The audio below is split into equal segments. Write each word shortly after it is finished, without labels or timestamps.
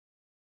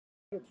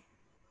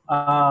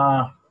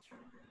Uh,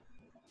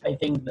 I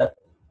think that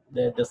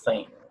the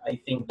same. I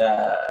think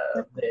that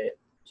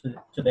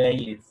today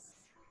is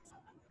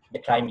the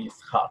climate is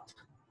hot.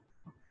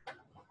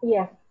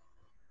 Yeah,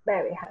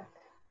 very hot.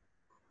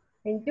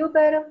 And you,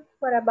 Pedro,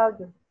 what about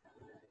you?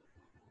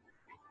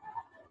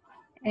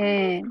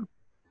 In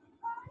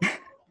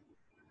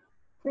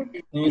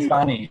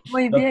Spanish.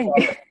 Muy bien.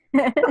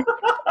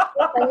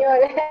 Español.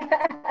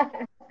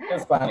 In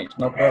Spanish,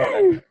 no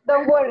problem.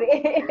 Don't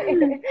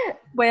worry.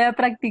 Voy a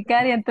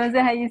practicar y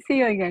entonces ahí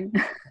sí, oigan.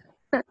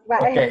 Va,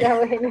 Okay. está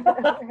bueno.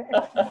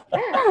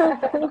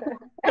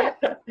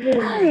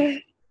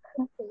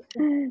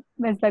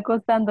 Me está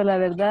costando, la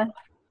verdad.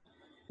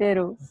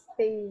 Pero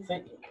Sí.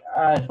 Sí,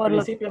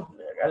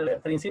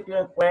 al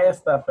principio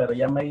cuesta, pero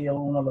ya medio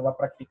uno lo va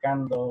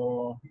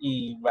practicando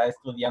y va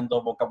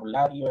estudiando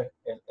vocabulario.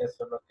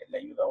 Eso es lo que le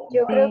ayuda a uno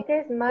Yo a creo que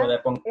es más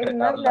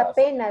concretar la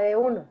pena de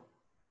uno.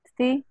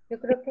 sí. Yo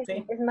creo que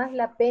Sí. es más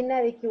la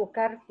pena de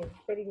equivocarse,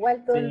 pero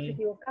igual todos nos Sí.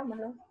 equivocamos,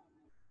 ¿no?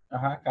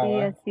 Ajá, Sí,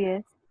 cabal. así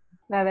es.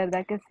 La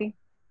verdad que sí.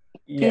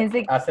 Y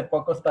Fíjense- hace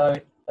poco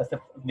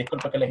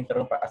disculpa que les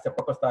interrumpa, hace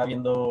poco estaba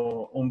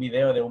viendo un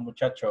video de un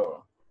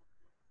muchacho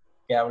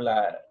que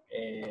habla,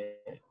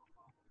 que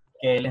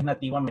él es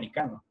nativo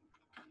americano.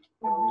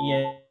 Y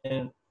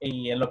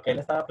en lo que él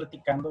estaba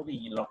platicando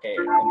y lo que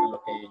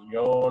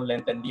yo le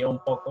entendía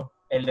un poco,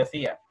 él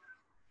decía,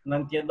 no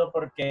entiendo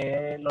por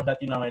qué los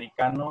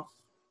latinoamericanos,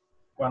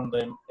 cuando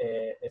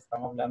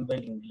están hablando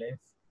el inglés,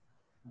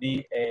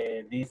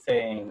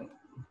 dicen,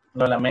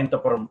 lo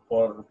lamento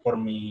por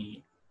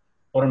mi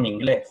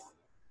inglés.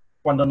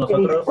 Cuando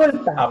nosotros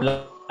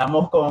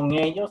hablamos con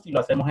ellos y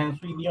lo hacemos en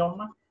su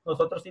idioma,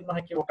 nosotros si nos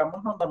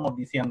equivocamos no estamos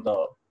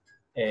diciendo,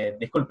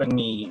 disculpen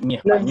mi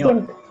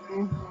español.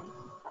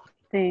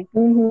 Sí.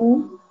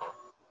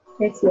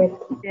 Es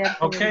cierto.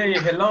 Okay,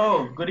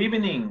 hello, good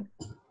evening.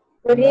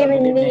 Good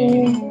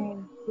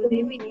evening. Good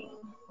evening.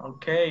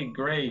 Okay,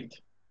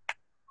 great.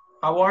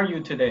 How are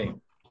you today?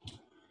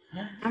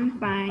 I'm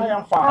fine. I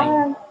am fine.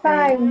 I'm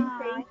fine.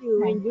 Thank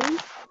you. And you?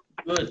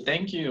 Good,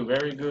 thank you.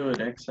 Very good,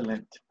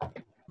 excellent.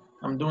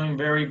 I'm doing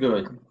very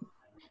good.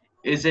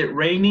 Is it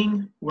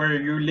raining where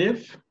you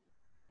live?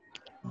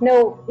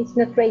 No, it's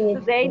not raining.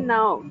 Today,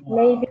 no.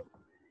 Maybe.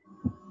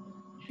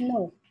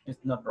 No.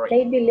 It's not right.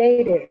 Maybe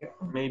later.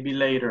 Maybe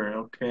later,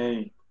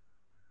 okay.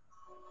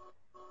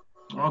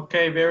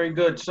 Okay, very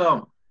good.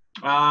 So,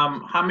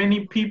 how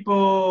many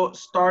people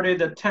started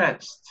the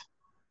test?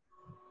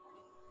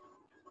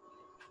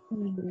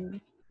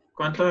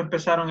 ¿Cuántos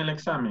empezaron el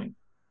examen?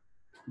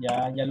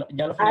 Ya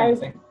lo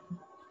finalicé.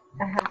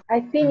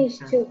 I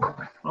finished too.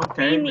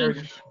 Okay, very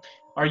good.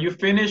 Are you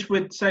finished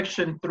with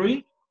section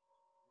 3?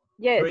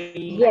 Yes.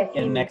 Yes.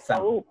 El next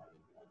exam.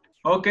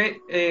 Ok,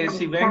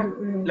 si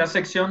ven la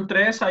sección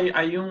 3,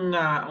 hay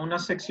una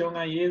sección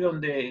ahí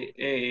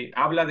donde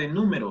habla de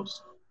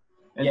números.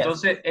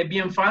 Entonces, es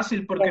bien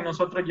fácil porque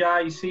nosotros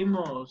ya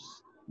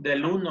hicimos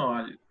del 1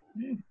 al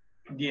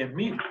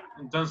 10,000.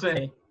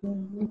 Entonces,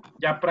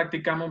 ya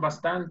practicamos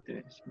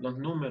bastante los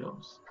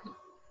números.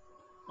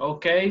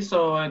 Ok,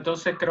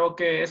 entonces creo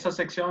que esa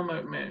sección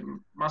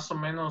más o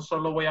menos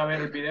solo voy a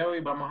ver el video y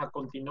vamos a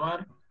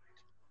continuar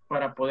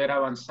para poder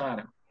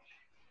avanzar.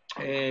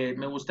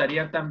 Me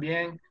gustaría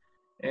también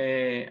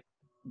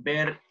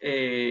ver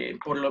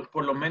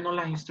por lo menos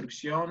las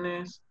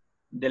instrucciones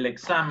del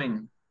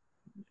examen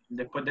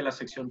después de la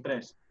sección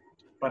 3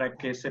 para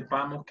que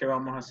sepamos qué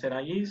vamos a hacer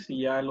allí,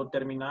 si ya lo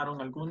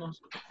terminaron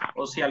algunos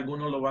o si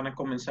algunos lo van a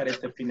comenzar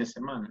este fin de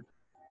semana.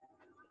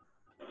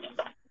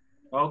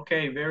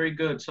 Okay, very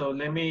good. So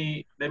let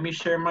me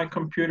share my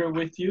computer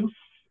with you.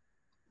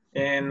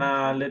 And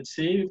let's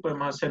see,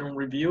 podemos hacer un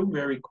review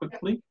very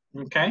quickly.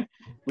 Okay,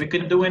 we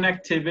can do an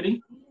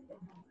activity.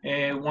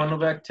 One of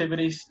the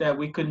activities that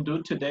we can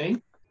do today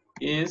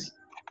is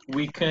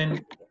we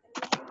can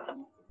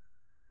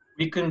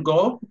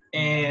go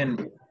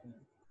and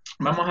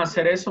vamos a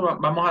hacer eso,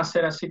 vamos a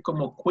hacer así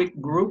como quick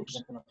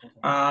groups.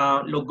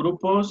 Los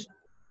grupos,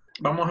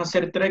 vamos a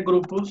hacer 3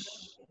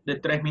 grupos de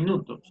 3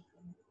 minutos.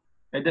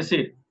 Es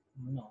decir,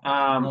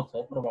 No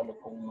sé, probarlo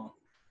con uno.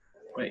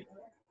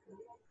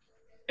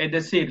 Es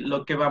decir,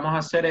 lo que vamos a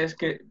hacer es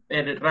que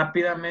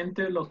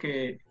rápidamente lo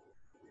que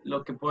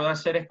puedo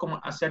hacer es como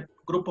hacer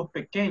grupos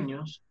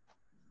pequeños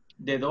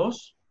de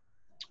 2,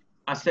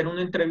 hacer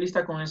una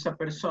entrevista con esa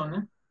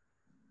persona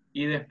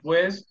y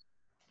después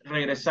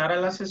regresar a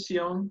la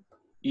sesión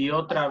y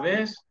otra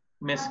vez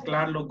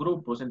mezclar los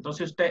grupos.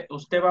 Entonces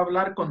usted va a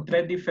hablar con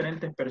 3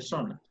 diferentes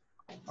personas.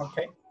 Ok.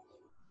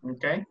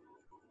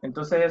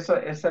 Entonces esa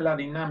es la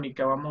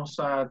dinámica. Vamos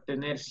a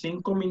tener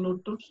 5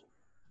 minutos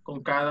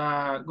con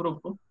cada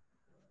grupo.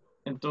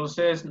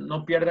 Entonces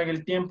no pierdan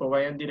el tiempo,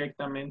 vayan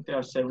directamente a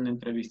hacer una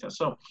entrevista.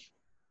 So,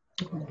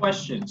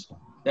 questions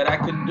that I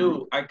can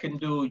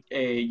do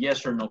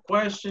yes or no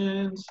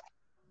questions.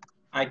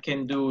 I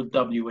can do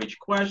WH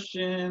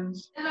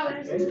questions,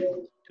 okay,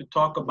 to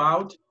talk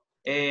about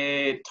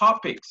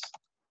topics.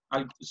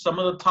 Some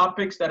of the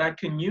topics that I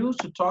can use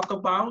to talk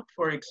about,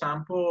 for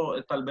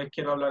example, tal vez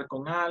quiero hablar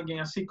con alguien,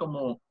 así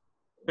como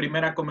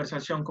primera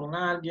conversación con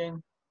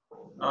alguien.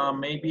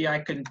 Maybe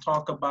I can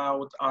talk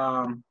about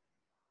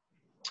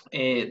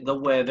the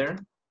weather.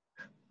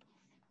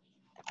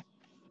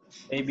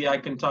 Maybe I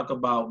can talk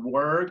about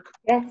work,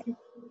 Gracias.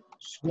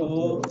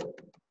 school,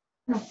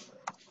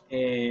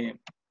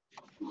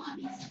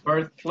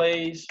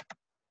 birthplace,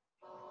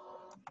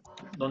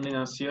 donde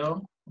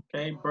nació,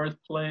 okay,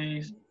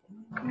 birthplace.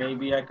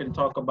 Maybe I can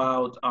talk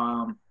about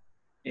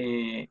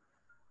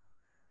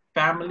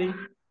family,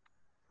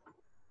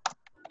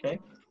 okay.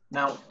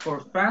 Now for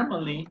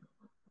family,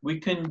 we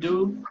can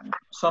do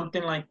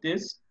something like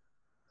this.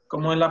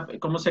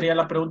 ¿Cómo sería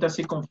la pregunta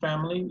así con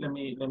family? Let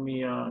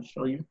me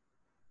show you.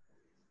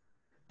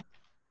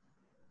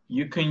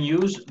 You can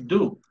use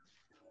do.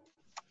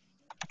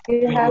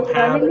 You have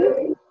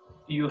family?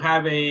 Do you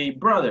have a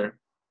brother?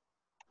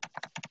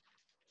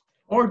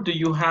 Or do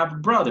you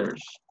have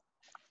brothers?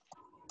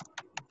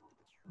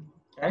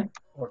 Okay.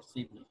 Or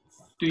siblings.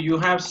 Do you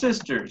have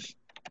sisters?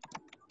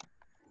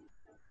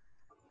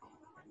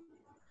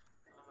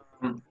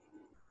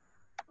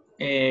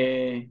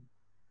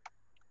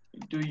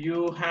 Do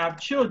you have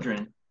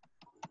children?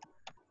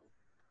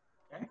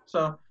 Okay.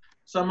 So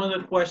some of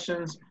the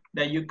questions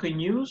that you can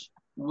use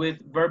with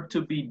verb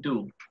to be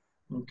do.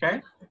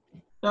 Okay.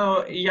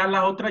 So, y ya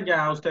la otra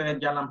ya ustedes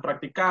ya la han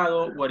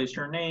practicado. What is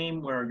your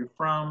name? Where are you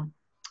from?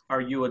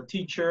 Are you a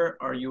teacher?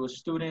 Are you a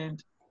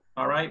student?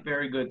 All right,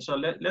 very good. So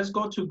let's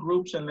go to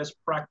groups and let's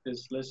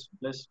practice.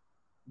 Let's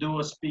do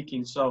a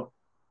speaking. So,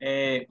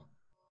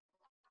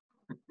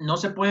 no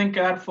se pueden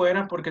quedar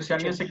fuera porque si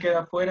alguien se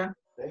queda fuera,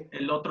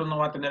 el otro no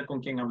va a tener con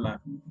quién hablar.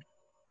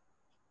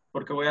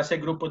 Porque voy a hacer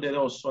grupos de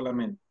 2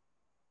 solamente.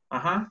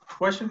 Ajá,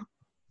 question?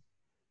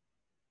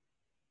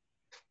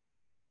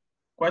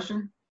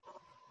 Question?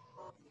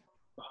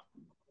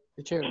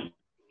 Teacher,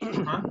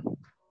 Ajá.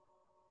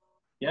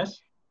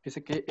 Yes?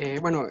 dice que,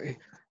 bueno,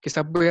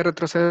 quizás voy a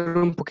retroceder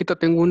un poquito.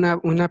 Tengo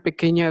una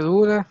pequeña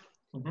duda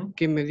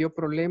que me dio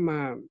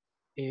problema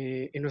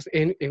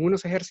en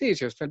unos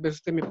ejercicios. Tal vez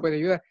usted me puede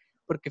ayudar.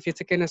 Porque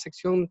fíjese que en la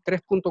sección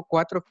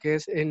 3.4, que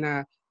es en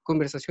la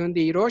conversación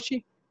de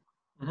Hiroshi,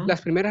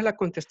 las primeras las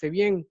contesté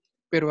bien,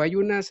 pero hay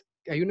unas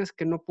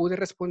que no pude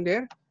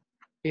responder.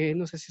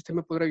 No sé si usted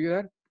me podrá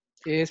ayudar.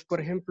 Es, por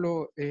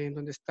ejemplo,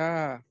 donde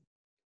está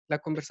la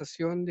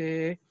conversación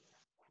de,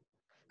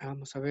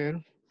 vamos a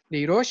ver, de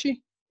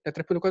Hiroshi, la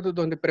 3.4,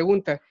 donde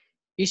pregunta,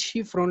 ¿Is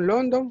she from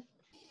London?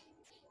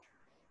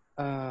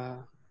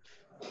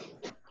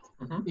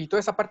 Y toda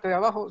esa parte de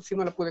abajo sí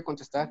no la pude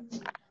contestar.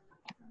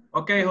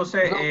 Ok,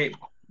 José,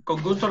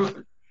 con gusto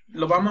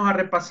lo vamos a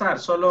repasar.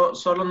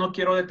 Solo no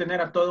quiero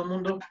detener a todo el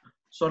mundo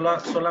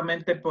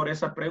solamente por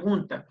esa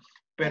pregunta.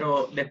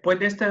 Pero después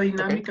de esta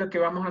dinámica que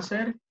vamos a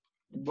hacer,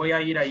 voy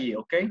a ir ahí,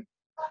 ¿ok?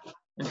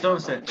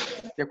 Entonces,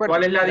 de acuerdo,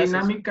 ¿cuál es la gracias.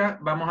 dinámica?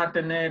 Vamos a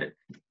tener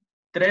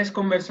 3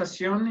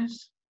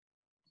 conversaciones.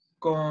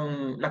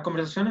 Las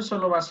conversaciones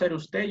solo va a ser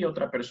usted y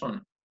otra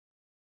persona.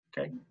 ¿Ok?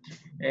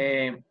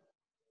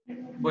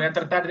 Voy a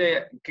tratar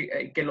de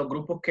que los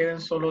grupos queden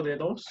solo de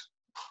 2,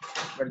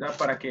 ¿verdad?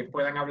 Para que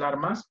puedan hablar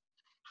más.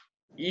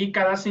 Y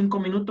cada 5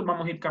 minutos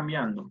vamos a ir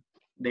cambiando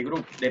de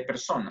grupo, de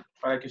persona,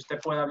 para que usted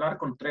pueda hablar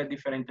con 3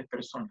 diferentes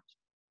personas.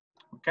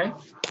 ¿Ok?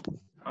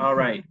 All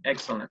right,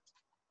 excellent.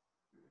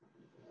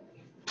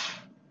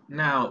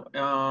 Now,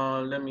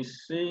 let me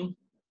see.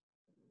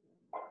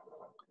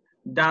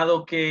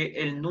 Dado que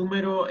el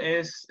número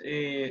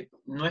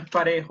no es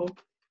parejo,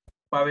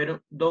 va a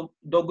haber dos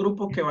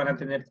grupos que van a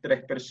tener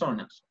 3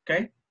 personas, ¿ok?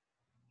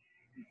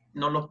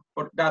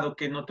 Dado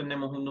que no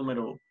tenemos un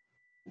número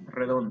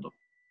redondo.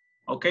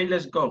 Okay,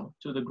 let's go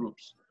to the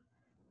groups.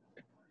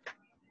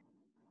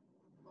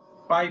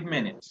 5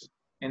 minutes,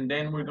 and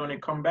then we're going to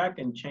come back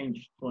and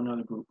change to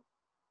another group.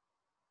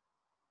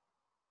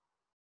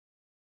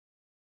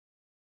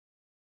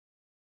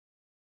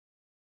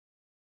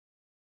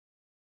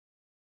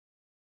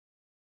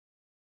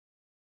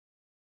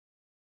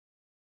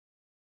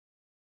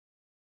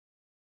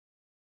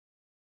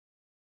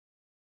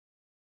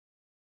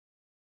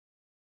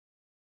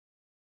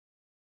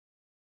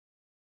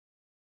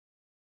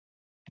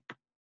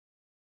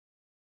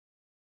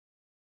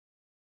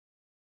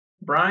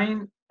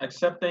 Brian,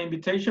 accept the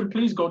invitation.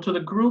 Please go to the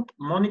group.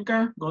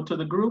 Monica, go to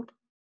the group.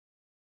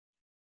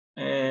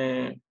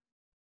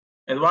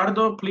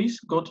 Eduardo, please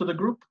go to the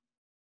group.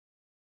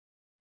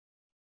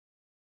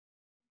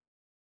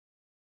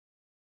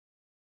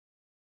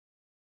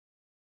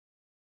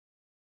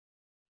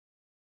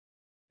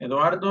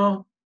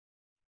 Eduardo,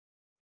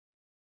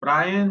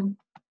 Brian,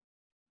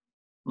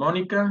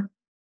 Monica.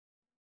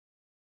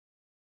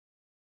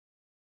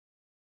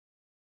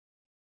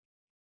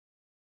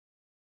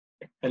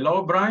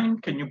 Hello, Brian,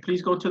 can you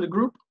please go to the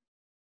group?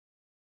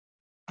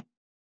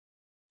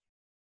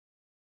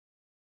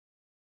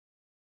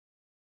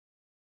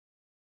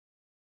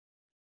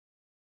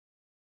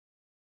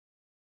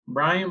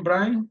 Brian,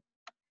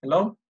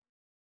 hello?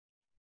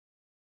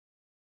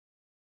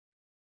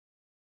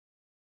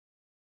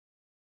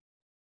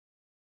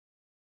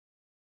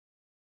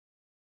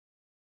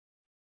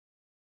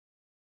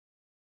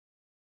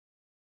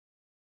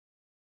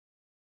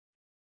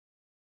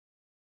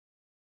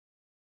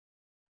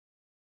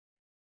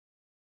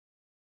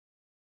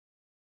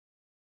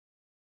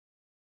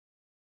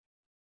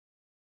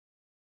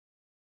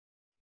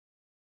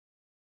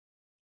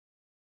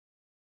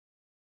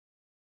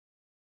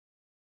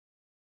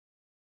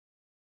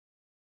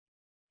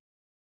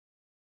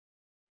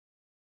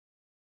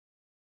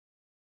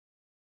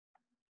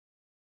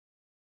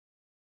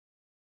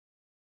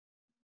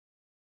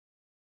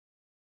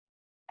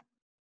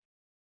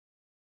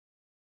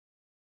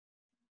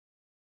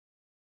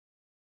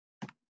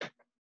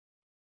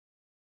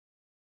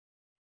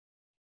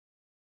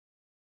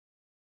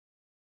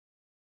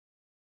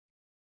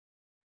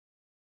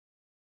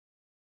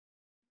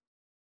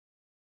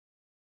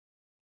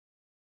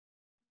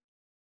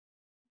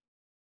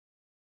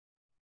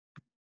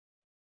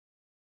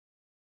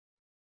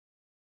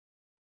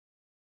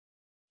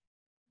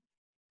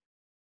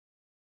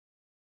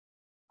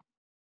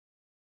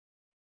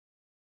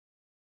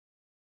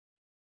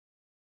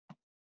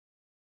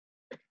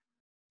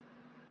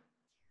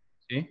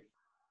 ¿Sí?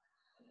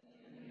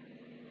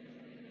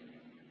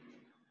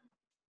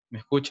 ¿Me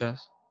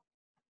escuchas?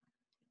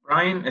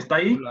 Brian, ¿está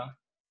ahí? Hola.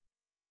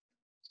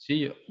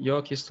 Sí, yo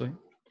aquí estoy.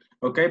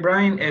 Ok,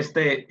 Brian,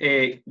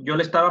 yo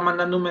le estaba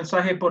mandando un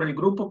mensaje por el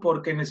grupo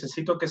porque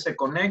necesito que se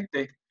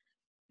conecte.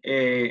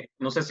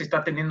 No sé si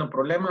está teniendo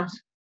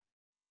problemas.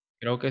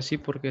 Creo que sí,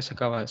 porque se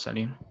acaba de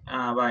salir.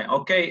 Ah, vaya.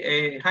 Ok,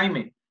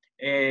 Jaime,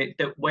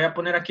 te voy a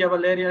poner aquí a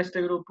Valeria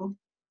este grupo.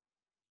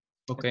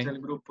 Ok. Este es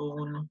el grupo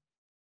 1.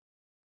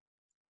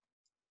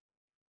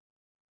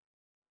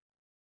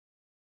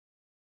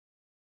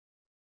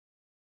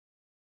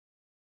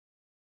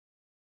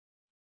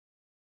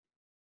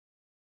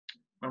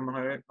 Vamos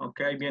a ver.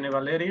 Ok, ahí viene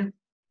Valeria.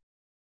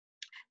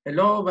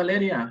 Hello,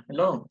 Valeria.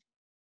 Hello.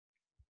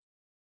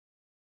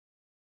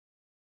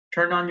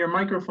 Turn on your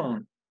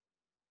microphone.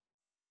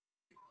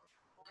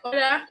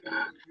 Hola.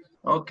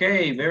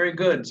 Okay, very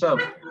good. So,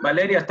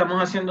 Valeria,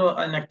 estamos haciendo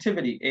an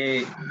activity.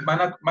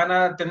 Van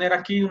a tener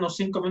aquí unos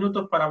 5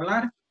 minutos para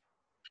hablar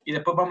y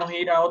después vamos a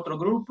ir a otro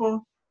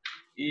grupo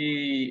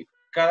y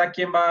cada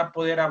quien va a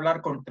poder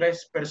hablar con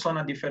 3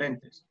 personas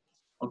diferentes.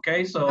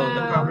 Okay, so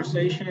the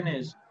conversation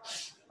is,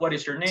 what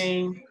is your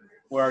name?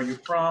 Where are you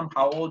from?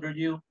 How old are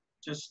you?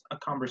 Just a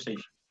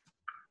conversation.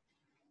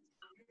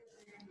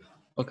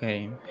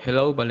 Okay.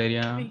 Hello,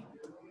 Valeria.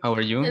 How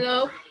are you?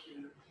 Hello.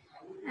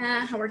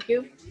 How are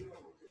you?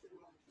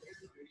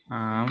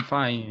 I'm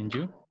fine. And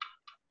you?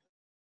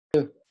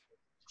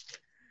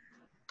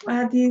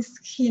 What is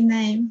his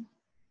name?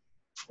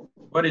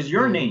 What is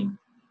your name?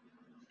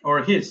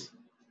 Or his?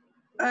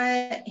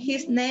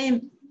 His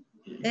name,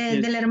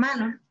 del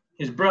hermano.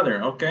 His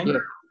brother, okay. Yeah.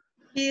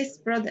 His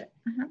brother.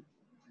 Uh-huh.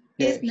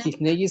 Yeah,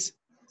 his name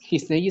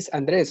is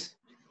Andres.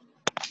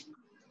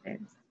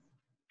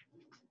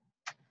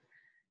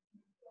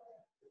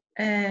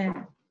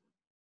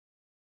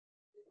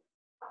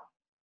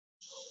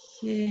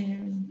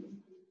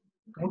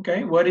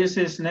 Okay, what is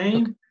his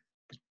name?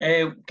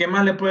 ¿Qué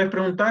más le puedes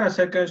preguntar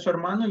acerca de su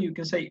hermano? You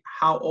can say,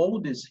 how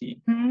old is he?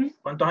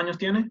 ¿Cuántos años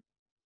tiene?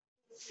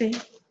 Sí.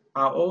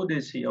 How old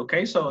is he?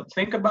 Okay, so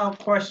think about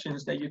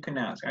questions that you can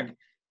ask.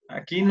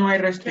 Aquí no hay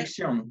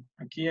restricción.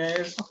 Aquí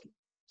es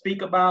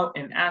speak about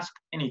and ask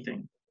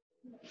anything.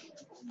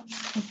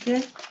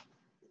 Okay.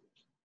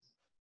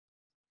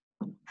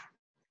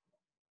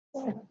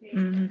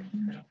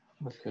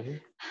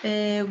 Okay.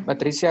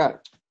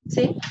 Patricia.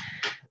 Sí.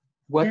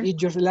 What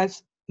is your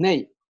last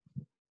name?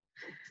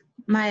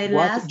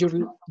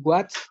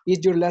 What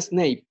is your last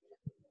name?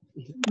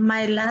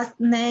 My last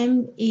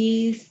name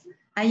is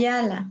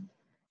Ayala.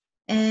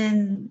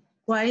 And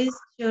what is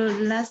your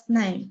last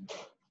name?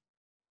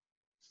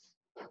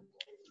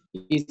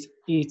 It's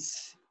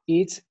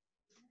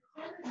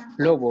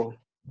Lobo.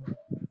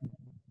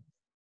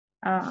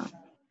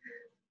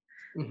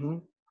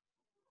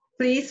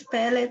 Please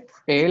spell it.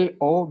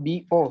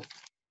 L-O-B-O.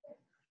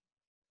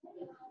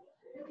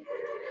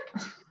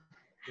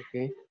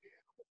 Okay.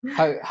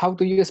 How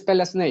do you spell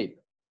last name?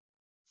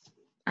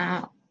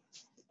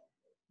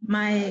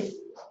 My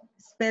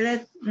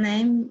spelled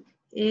name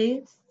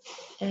is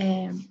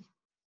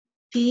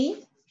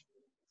P-A-Y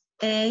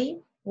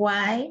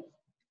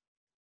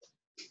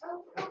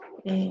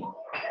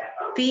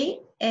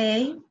P-A-T-Y.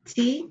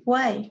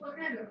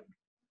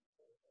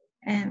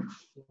 And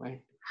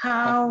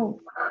how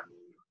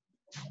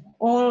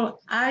old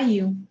are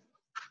you?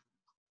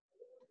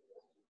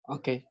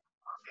 Okay.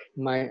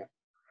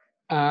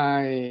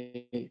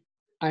 I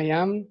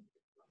am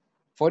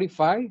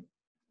 45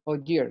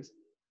 years.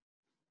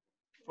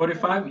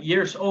 45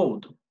 years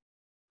old.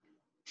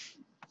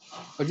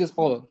 Or just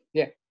old.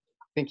 Yeah.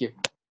 Thank you.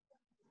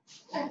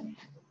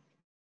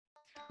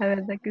 La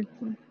verdad que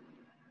sí.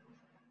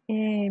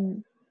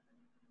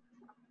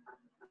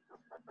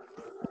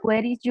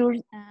 Where is your...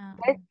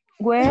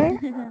 Where?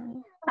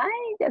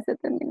 Ay, ya se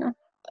terminó.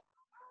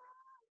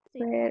 Sí,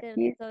 Where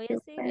is todavía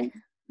your sigue.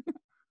 pencil?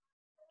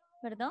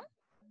 ¿Perdón?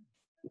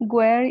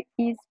 Where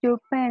is your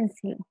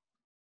pencil?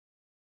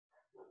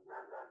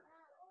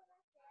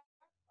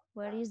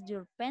 Where is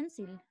your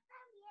pencil?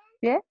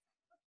 Yeah.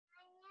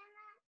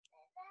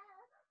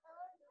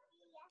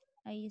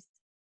 Ahí,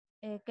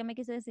 ¿qué me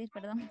quise decir?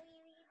 Perdón.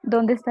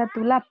 ¿Dónde está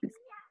tu lápiz?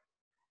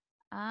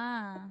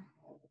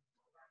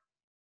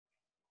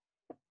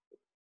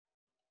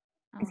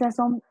 Esas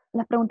son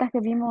las preguntas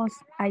que vimos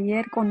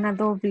ayer con la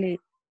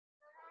doble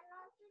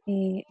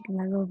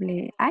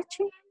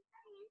H.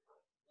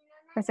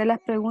 Hacer las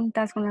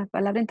preguntas con la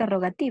palabra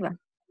interrogativa.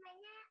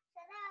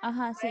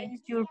 Ajá, sí. Where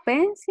is your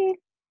pencil?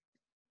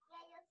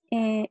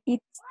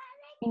 It's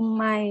in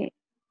my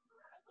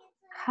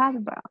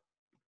handbag.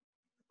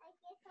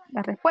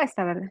 La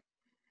respuesta, ¿verdad?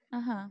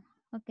 Ajá,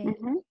 ok.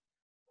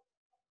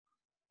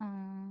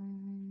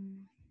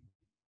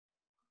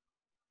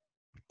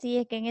 Sí,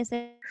 es que en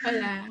ese...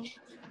 Hola.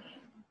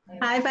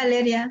 Hi,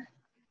 Valeria.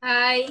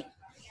 Hi.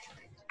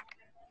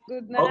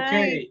 Good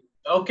night.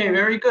 Okay,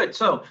 very good.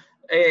 So,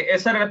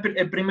 ese era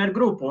el primer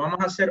grupo.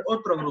 Vamos a hacer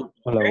otro grupo.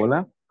 Hola, okay?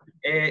 hola.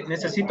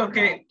 Necesito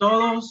que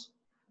todos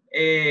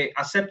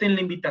acepten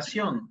la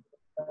invitación.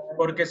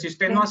 Porque si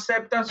usted no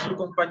acepta, su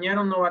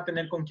compañero no va a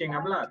tener con quién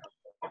hablar.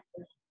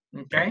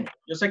 ¿Ok?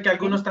 Yo sé que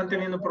algunos están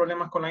teniendo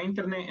problemas con la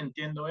internet,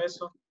 entiendo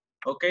eso.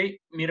 ¿Ok?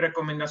 Mi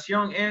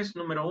recomendación es,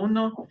 número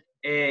 1,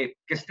 que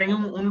esté en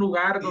un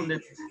lugar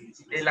donde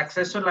el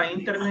acceso a la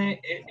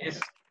internet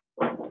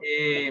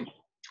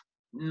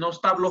no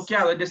está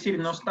bloqueado, es decir,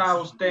 no está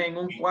usted en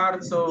un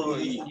cuarto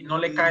y no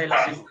le cae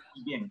la señal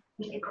bien.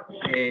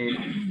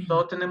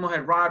 Todos tenemos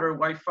el router,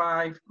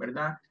 Wi-Fi,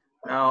 ¿verdad?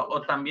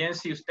 O también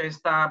si usted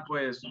está,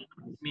 pues,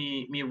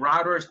 mi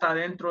router está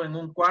dentro en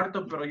un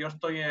cuarto, pero yo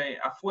estoy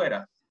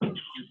afuera, en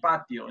el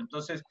patio.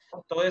 Entonces,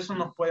 todo eso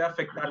nos puede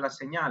afectar la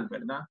señal,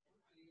 ¿verdad?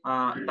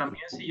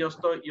 También si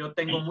yo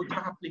tengo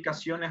muchas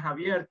aplicaciones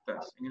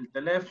abiertas en el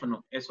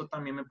teléfono, eso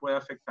también me puede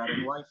afectar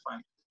el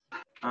Wi-Fi.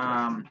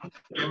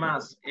 ¿Qué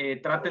más?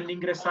 Traten de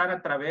ingresar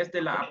a través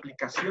de la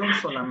aplicación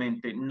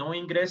solamente. No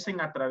ingresen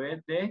a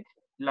través de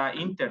la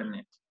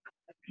internet.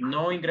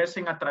 No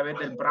ingresen a través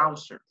del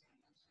browser.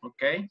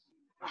 ¿Ok?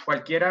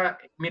 Cualquiera,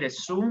 mire,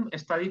 Zoom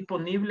está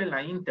disponible en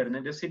la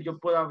internet. Es decir, yo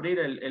puedo abrir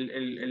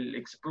el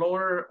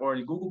Explorer o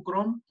el Google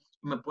Chrome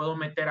y me puedo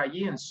meter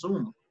allí en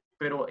Zoom.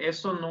 Pero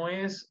eso no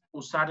es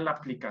usar la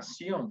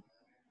aplicación.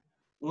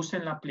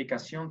 Usen la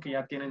aplicación que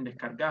ya tienen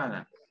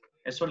descargada.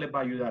 Eso les va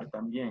a ayudar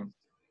también.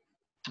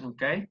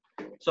 Ok.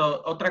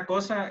 So, otra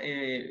cosa,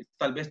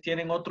 tal vez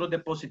tienen otros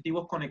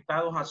dispositivos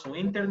conectados a su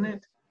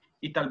internet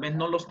y tal vez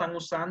no lo están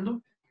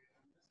usando.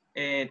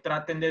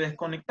 Traten de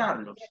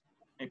desconectarlos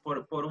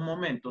por un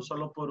momento,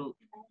 solo por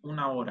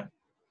una hora.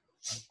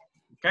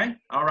 Ok.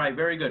 All right,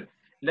 very good.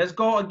 Let's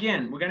go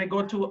again. We're going to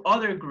go to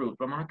other group.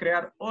 Vamos a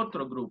crear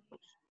otro grupo.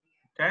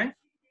 Ok.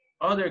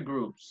 Other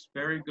groups.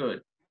 Very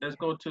good. Let's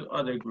go to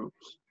other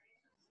groups.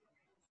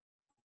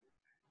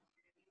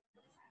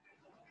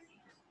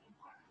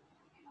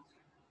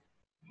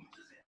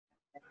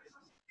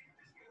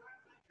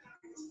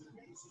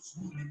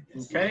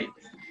 Okay.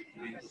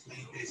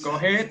 Go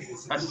ahead,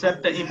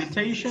 accept the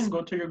invitation,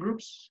 go to your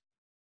groups.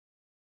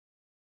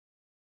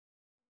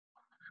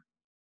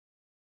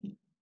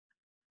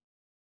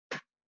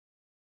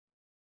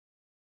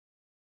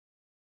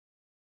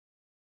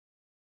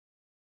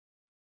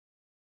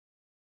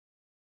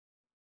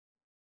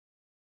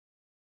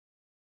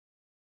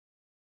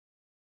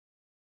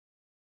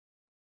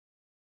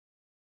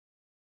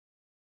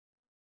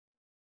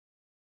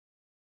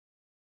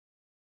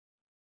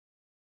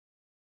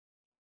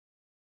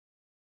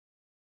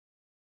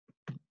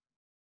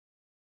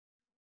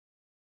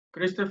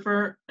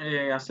 Christopher,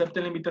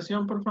 acepte la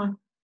invitación, por favor,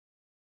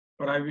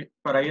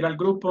 para ir al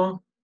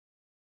grupo.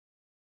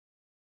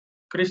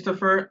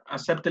 Christopher,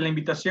 acepte la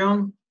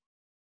invitación.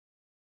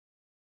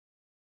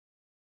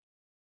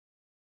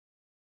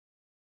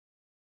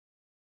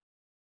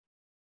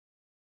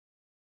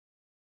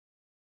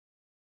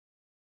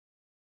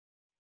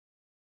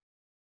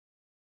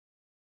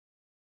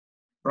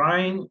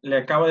 Brian, le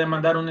acabo de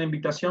mandar una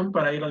invitación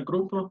para ir al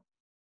grupo.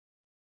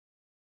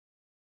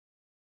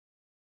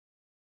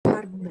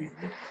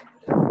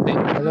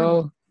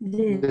 Hello.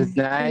 Yes. Good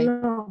night.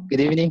 Hello. Good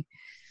evening.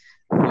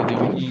 Good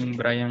evening,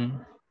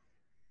 Brian.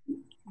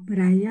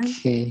 Brian.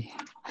 Okay.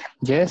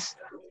 Yes.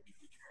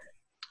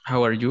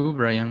 How are you,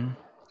 Brian?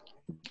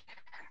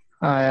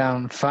 I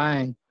am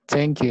fine.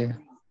 Thank you.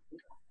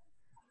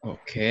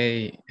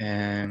 Okay.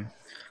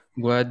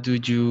 What do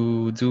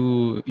you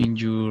do in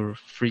your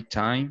free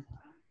time?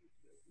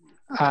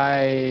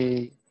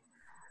 I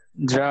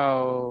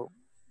draw.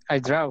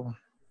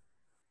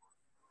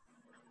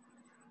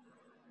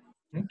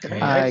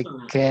 Okay, I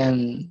excellent.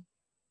 can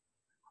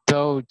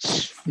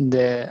touch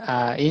the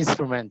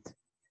instrument.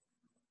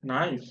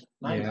 Nice,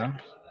 nice. Yeah,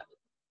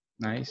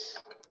 nice.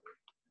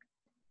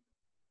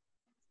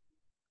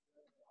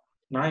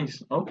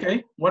 Nice,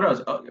 okay. What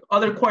else?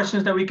 Other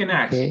questions that we can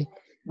ask. Okay.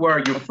 Where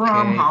are you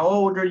from? Okay. How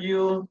old are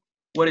you?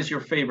 What is your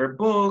favorite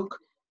book?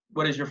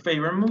 What is your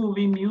favorite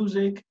movie,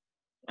 music?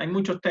 Hay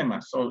muchos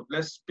temas, so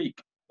let's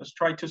speak. Let's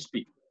try to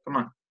speak. Come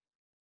on.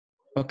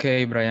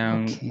 Okay,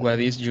 Brian, what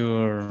is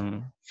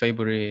your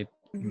favorite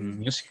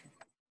music?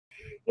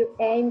 You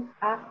aim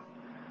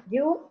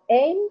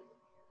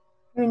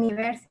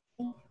university.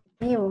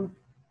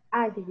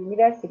 The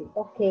university.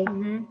 Okay.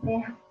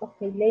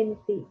 Okay, let me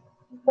see.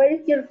 Where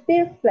is your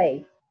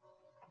birthplace?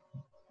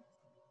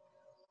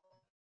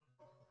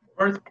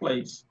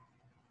 Birthplace.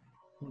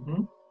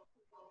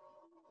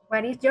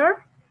 What is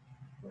your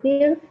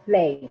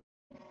Birthplace.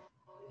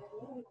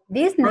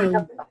 Disney?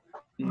 No.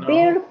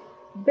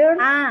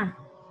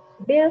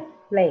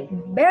 Birthplace.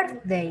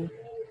 Birthday.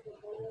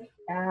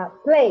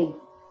 Place.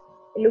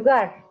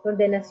 Lugar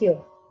donde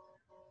nació.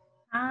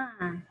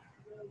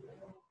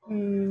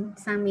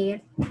 San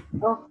Miguel.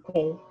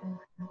 Okay.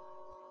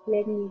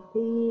 Let me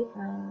see.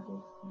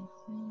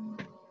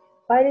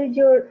 What is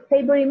your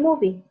favorite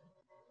movie?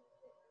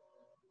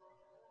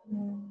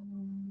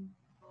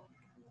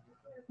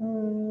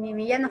 Mi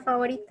villano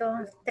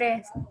favorito,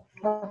 3.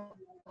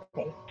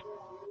 Okay.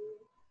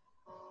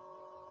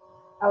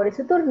 Ahora es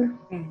su turno.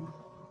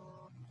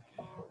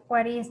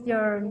 What is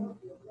your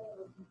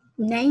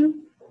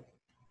name?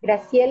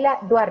 Graciela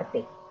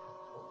Duarte.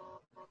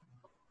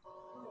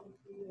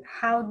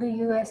 How do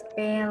you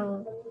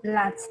spell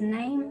last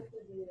name?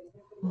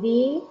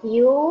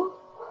 D-U-A-R-T-E.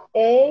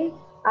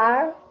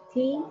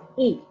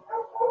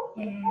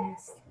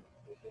 Yes.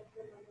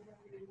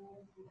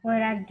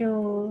 What are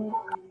your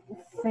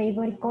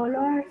favorite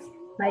colors?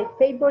 My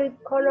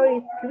favorite color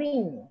is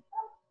green.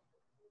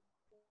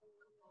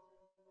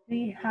 Do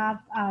you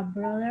have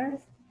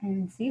brothers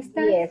and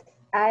sisters? Yes,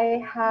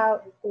 I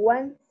have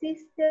one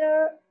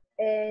sister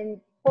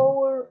and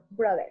 4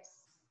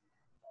 brothers.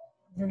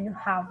 Do you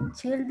have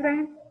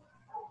children?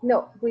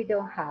 No, we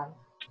don't have.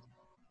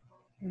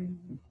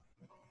 And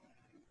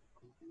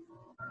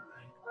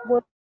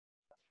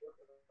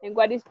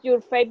what is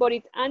your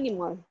favorite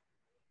animal?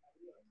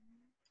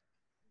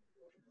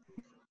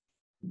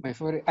 My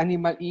favorite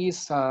animal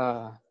is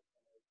the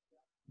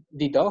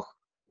dog.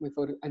 My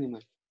favorite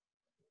animal.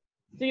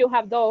 Do you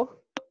have dog?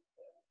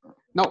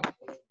 No.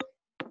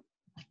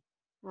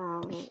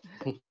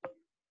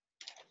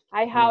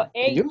 I have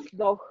 8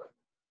 dogs.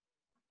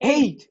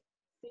 8?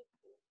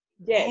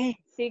 Yes,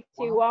 6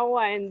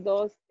 chihuahua and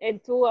 2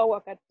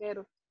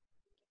 aguacateros.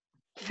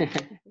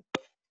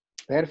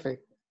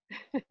 Perfect.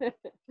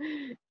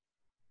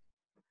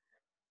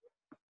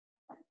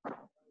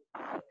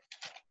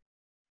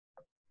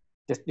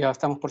 Ya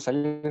estamos por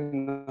salir,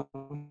 ¿no?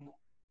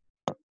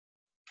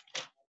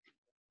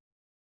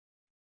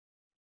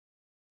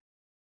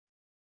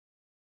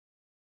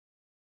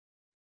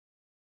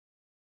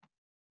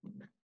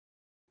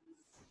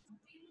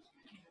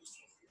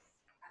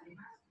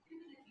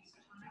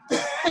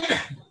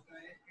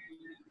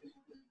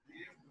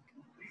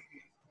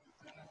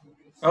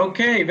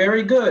 Okay,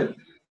 very good.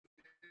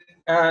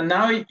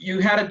 Now you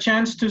had a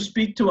chance to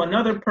speak to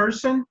another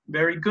person.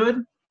 Very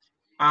good.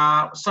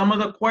 Some of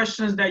the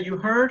questions that you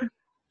heard.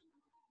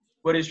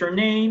 What is your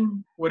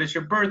name? What is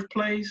your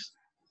birthplace?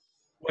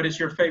 What is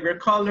your favorite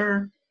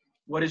color?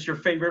 What is your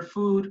favorite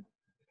food?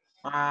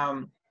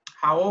 How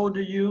old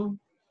are you?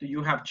 Do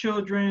you have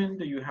children?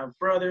 Do you have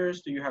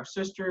brothers? Do you have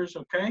sisters?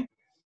 Okay,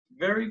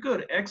 very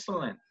good.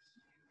 Excellent.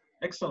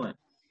 Excellent.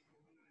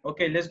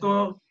 Okay, let's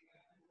go.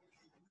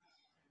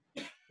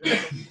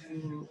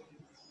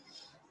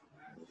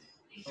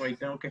 Wait,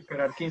 tengo que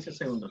esperar 15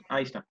 segundos.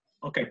 Ahí está.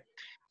 Okay.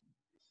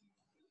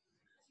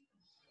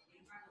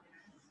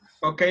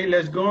 Okay,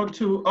 let's go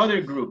to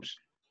other groups.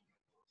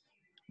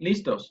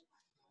 Listos.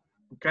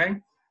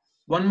 Okay.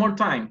 One more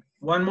time.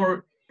 One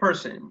more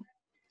person.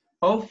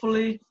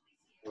 Hopefully,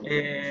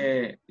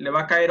 le va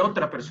a caer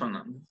otra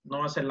persona. No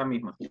va a ser la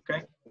misma.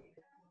 Okay.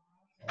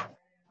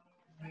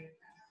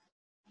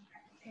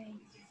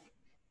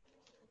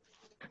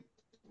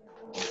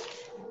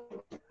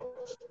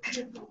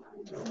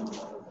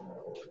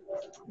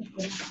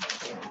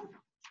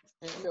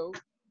 Hello.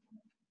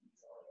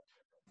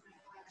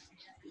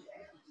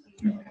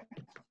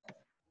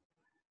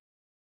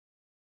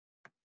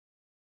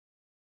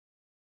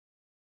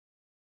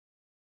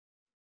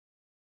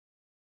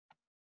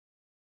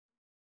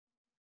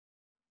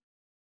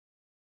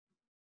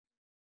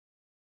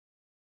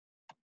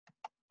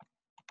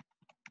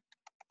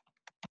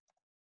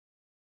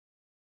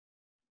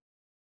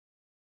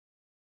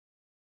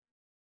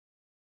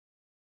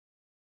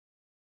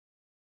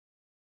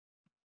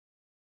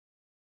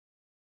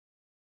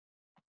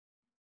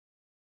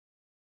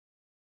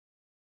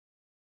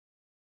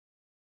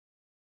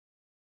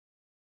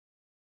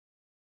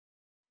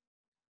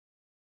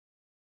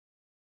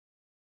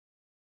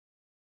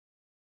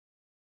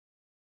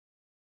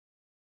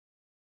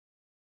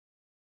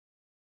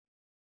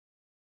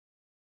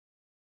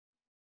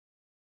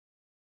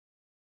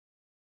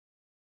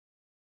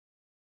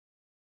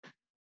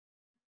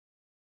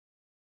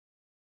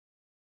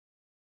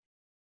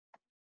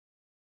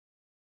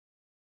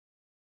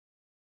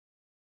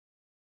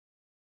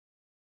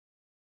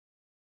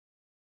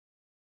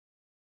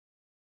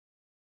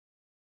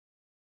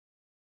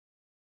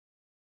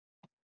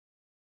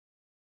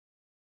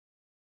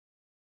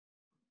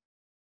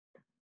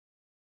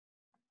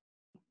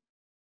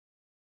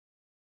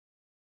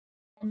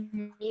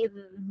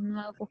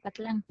 Nuevo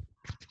Cuscatlán.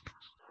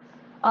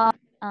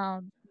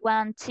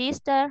 One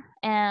sister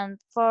and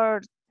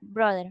 4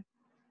 brother.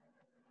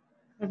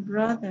 A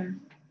brother.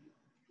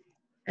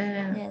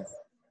 Yes.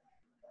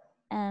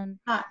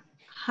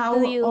 How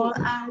old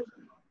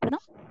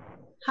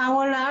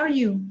are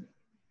you?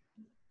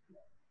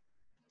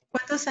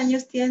 ¿Cuántos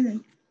años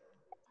tienes?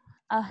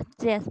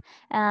 Yes,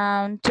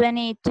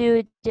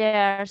 22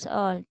 years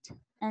old.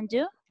 And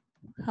you?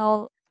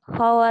 How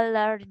old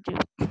are you?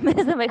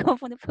 Se me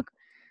confunde un poco.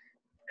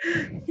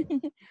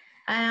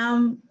 I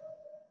am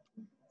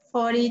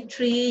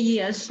 43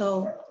 years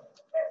old.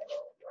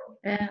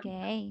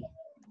 Okay.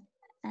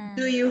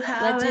 Do you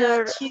have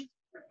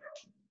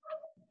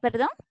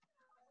Perdón?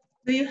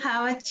 Do you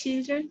have a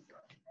children?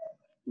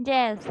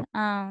 Yes,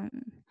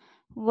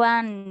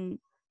 one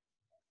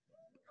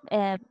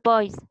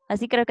boys,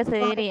 así creo que se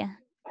diría.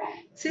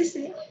 Sí,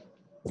 sí.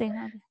 Sí,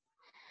 okay.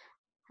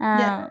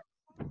 Yeah.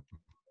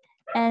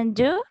 And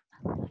you?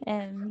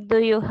 Do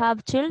you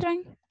have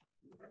children?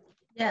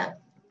 Yeah,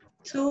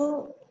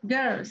 2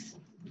 girls.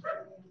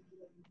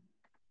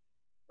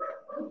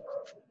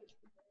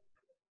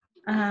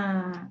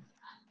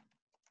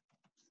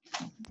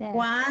 Yes.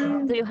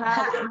 One Do you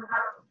have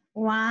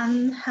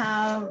one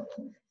have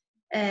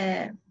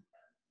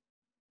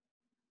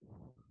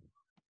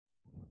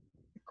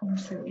 ¿cómo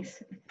se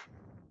dice?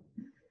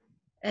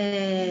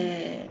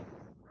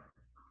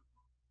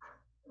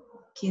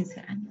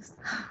 15 años.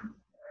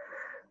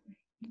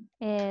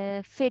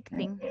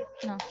 15?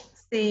 No.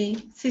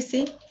 Sí, sí,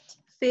 sí.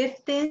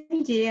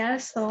 15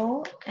 years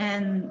old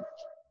and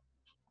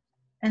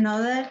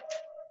another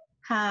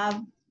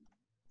have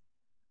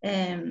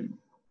 18.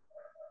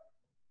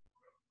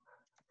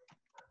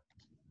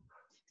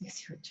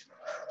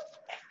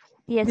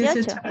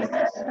 18.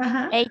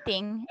 Ajá.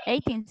 18,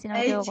 si no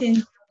me equivoco.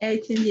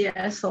 18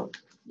 years old.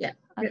 Yeah.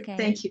 Okay.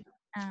 Thank you.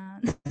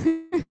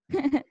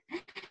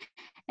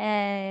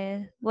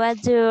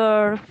 What's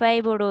your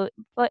favorite?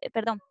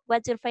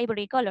 What's your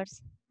favorite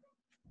colors?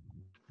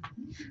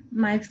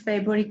 My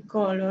favorite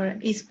color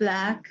is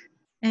black.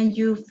 And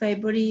your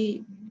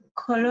favorite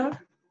color?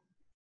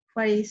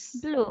 What is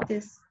Blue.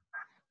 this?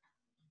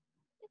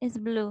 It's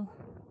blue.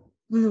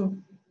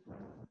 Blue.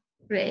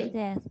 Great.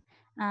 Yes.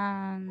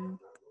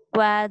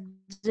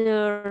 What's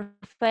your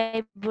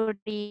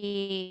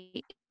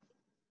favorite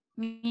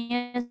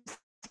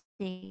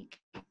music?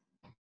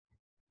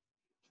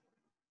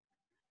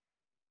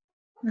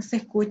 No se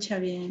escucha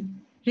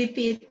bien.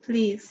 Repeat,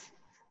 please.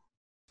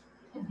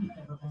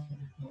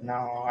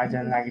 No, I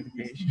don't like the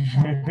beach.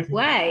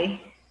 Why?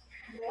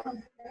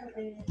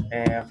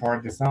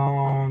 For the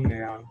sun,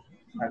 the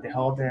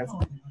hotels,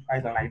 I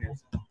don't like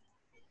this.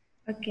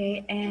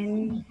 Okay,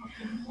 and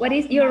what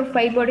is your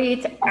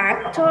favorite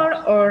actor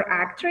or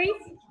actress?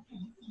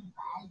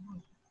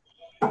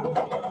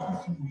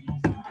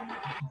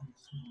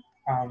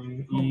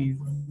 Is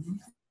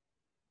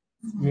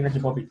Mila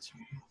Jovovich.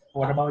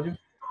 What about you?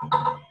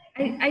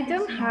 I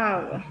don't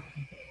have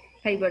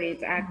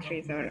favorite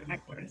actress or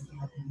actors.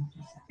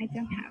 I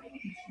don't have.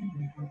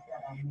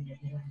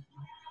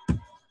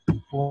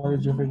 What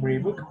is your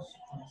favorite book?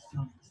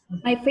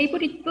 My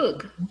favorite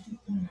book.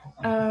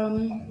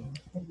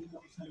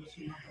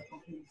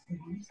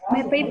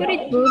 My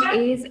favorite book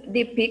is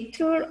The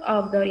Picture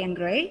of Dorian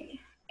Gray,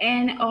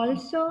 and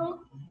also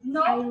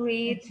I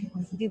read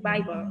the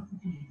Bible.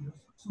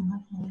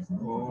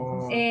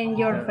 Oh, And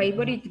your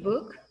favorite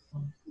book?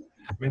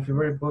 my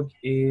favorite book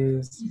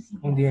is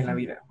Un día en la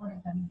vida.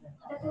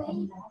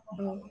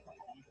 Oh,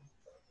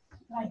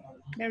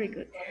 very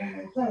good.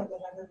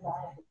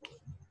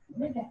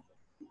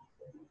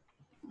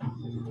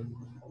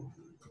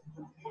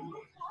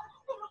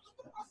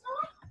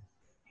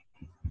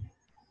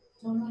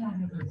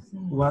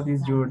 What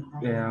is your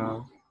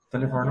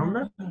telephone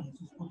number?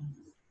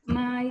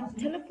 My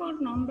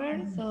telephone number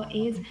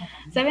is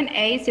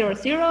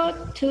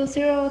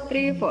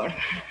 7800-2034.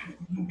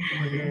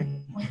 Okay.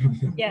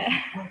 Yeah.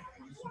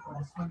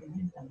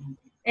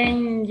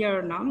 And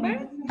your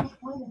number?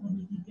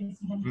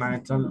 My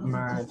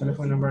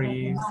telephone number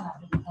is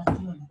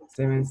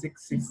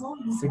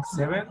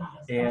 76667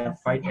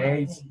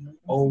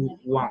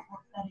 5801.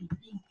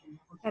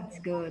 That's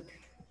good.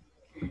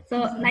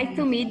 So nice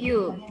to meet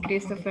you,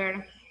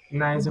 Christopher.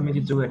 Nice to meet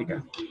you too,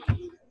 Erika.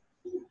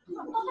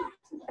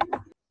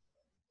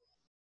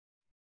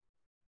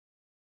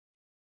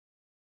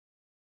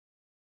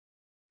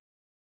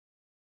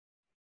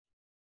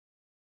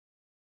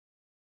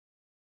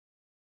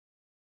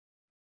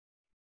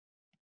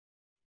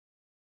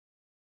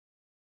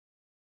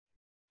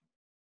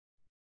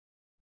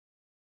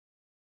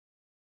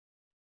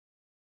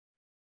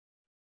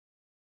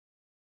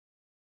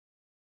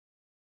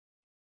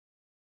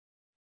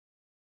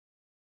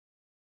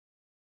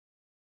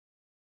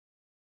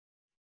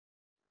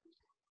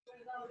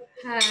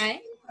 Hi.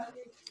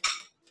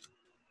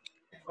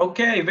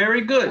 Okay,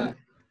 very good.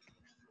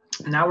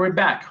 Now we're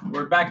back.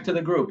 We're back to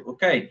the group.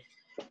 Okay.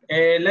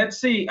 Let's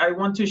see. I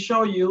want to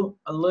show you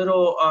a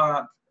little,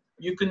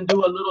 you can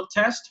do a little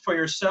test for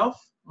yourself.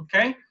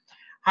 Okay.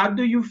 How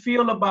do you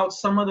feel about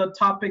some of the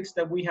topics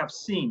that we have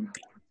seen?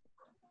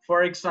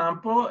 For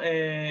example,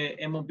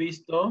 hemos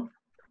visto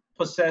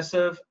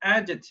possessive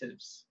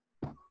adjectives.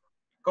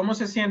 ¿Cómo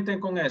se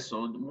sienten con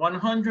eso?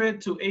 100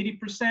 to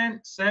 80%,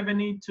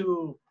 70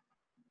 to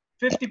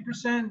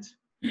 50%.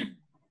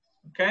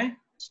 Okay.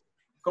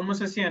 ¿Cómo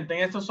se sienten?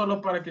 Esto solo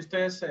para que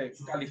ustedes se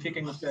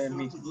califiquen ustedes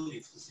mismos.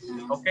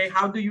 Okay,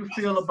 how do you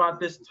feel about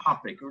this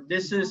topic?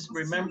 This is,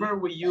 remember,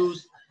 we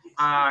use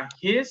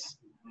his,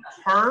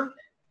 her,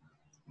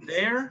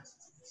 their,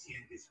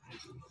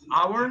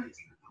 our.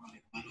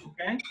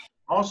 Okay.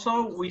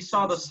 Also, we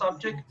saw the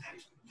subject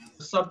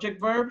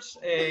verbs,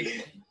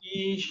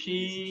 he,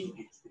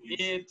 she,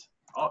 it,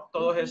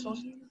 todos esos.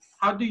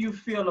 How do you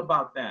feel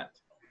about that?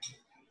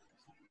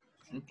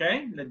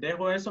 Okay, les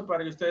dejo eso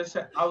para que ustedes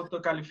se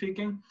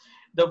autocalifiquen.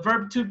 The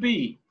verb to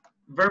be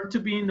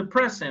in the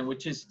present,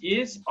 which is,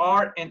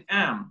 are, and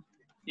am.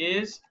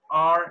 Is,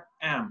 are,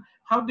 am.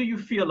 How do you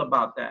feel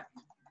about that?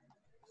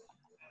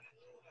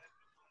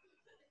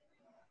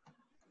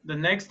 The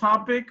next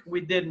topic,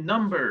 we did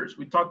numbers.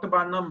 We talked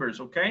about numbers,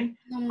 okay?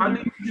 How do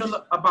you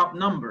feel about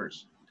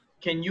numbers?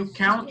 Can you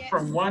count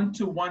from 1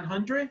 to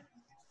 100?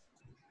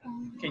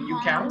 Can you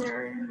count?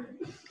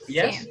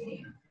 Yes.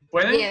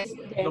 ¿Pueden? Yes.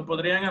 ¿Lo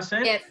podrían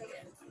hacer? Yes.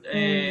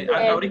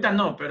 Ahorita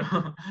no,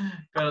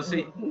 pero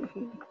sí.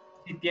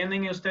 Si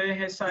tienen ustedes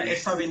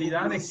esa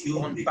habilidad de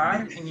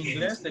contar en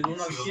inglés del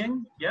 1 al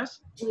 100,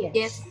 yes?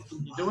 Yes.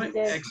 You do it?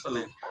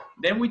 Excellent.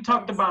 Then we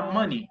talked about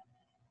money.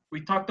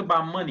 We talked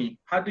about money.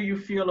 How do you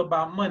feel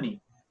about money?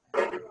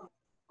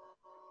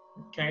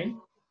 Okay.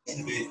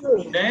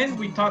 Then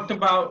we talked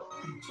about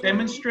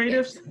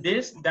demonstratives,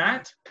 this,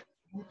 that,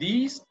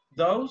 these,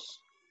 those.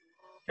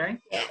 Okay.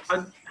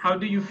 How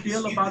do you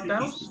feel about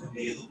those?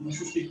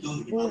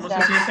 ¿Cómo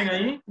se sienten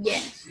ahí?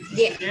 Yes.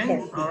 Yes.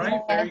 Bien. All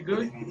right. Very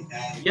good.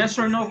 Yes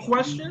or no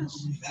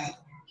questions?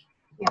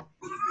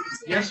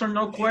 Yes or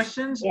no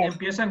questions?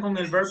 Empiezan con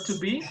el verb to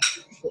be.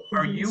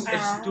 Are you a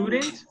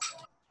student?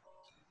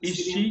 Is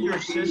she your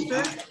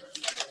sister?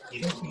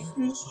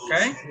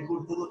 Okay.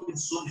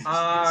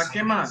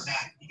 ¿Qué más?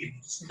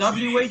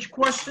 WH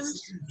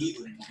questions?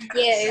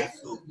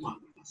 Yes.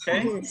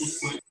 Okay.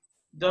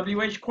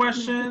 WH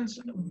questions.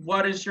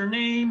 What is your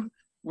name?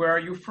 Where are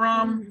you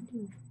from?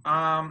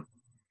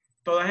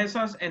 Todas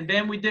esas. And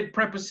then we did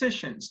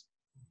prepositions.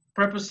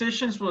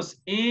 Prepositions was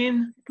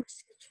in,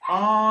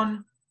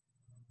 on,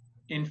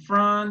 in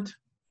front,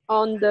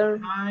 Under.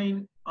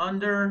 behind,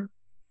 under.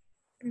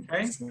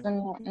 Okay.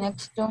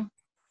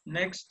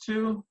 Next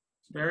to.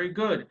 Very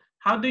good.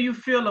 How do you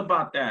feel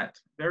about that?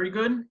 Very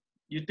good.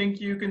 You think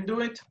you can do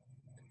it?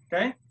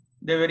 Okay.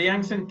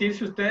 Deberían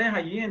sentirse ustedes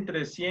allí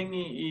entre 100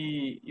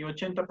 y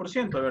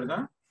 80%,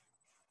 ¿verdad?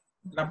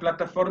 La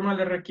plataforma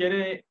le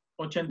requiere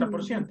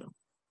 80%.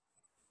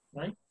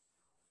 Right?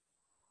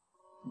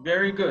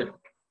 Very good.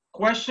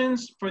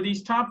 Questions for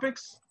these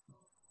topics?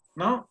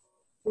 No?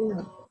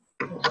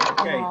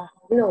 Okay.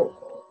 No.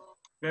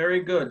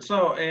 Very good.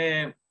 So,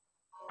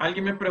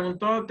 alguien me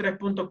preguntó,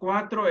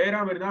 3.4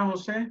 era, ¿verdad,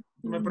 José?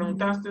 ¿Me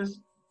preguntaste?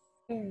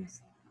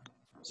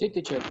 Sí,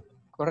 teacher.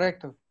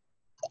 Correcto.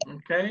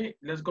 Okay,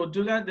 let's go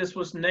do that. This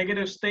was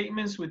negative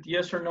statements with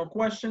yes or no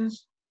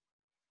questions.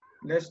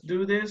 Let's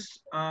do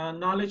this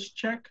knowledge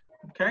check.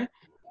 Okay,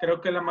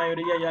 creo que la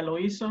mayoría ya lo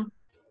hizo.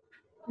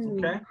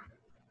 Okay.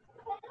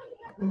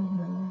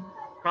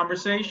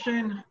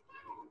 Conversation.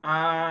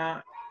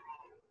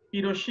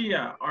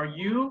 Hiroshia, are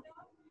you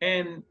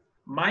and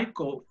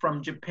Michael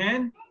from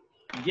Japan?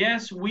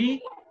 Yes,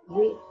 we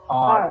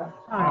Are.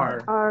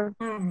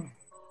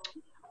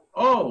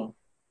 Oh,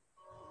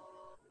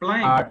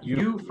 blank. Are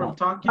you from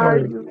Tokyo? Are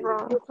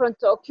you from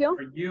Tokyo?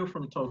 Are you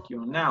from Tokyo?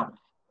 Now,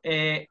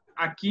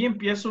 aquí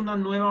empieza una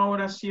nueva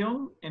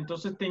oración,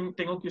 entonces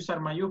tengo que usar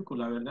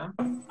mayúscula, ¿verdad?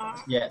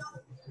 Yes.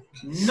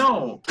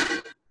 No,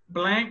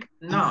 blank,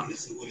 not.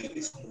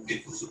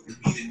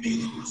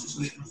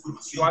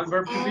 ¿Cuál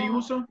verb to be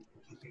uso?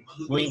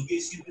 We.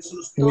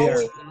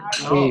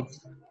 No.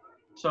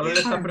 Solo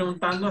le está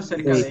preguntando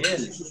acerca de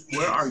él.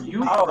 Where are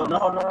you from? No.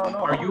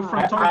 Are you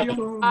from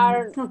Tokyo?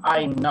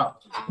 I'm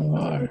not.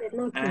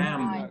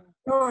 Am.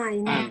 No,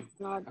 I'm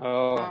not.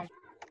 Oh.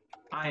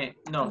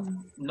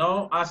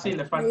 No, sí,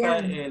 le falta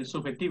el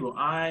subjetivo.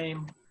 I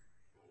am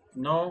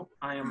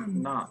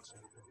not.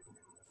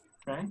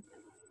 Okay.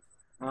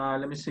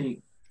 Let me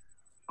see.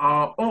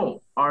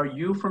 Are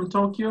you from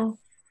Tokyo?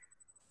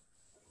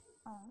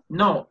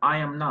 No, I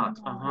am not.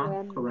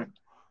 Correct.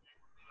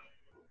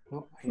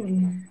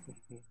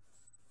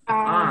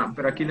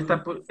 Pero aquí le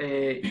está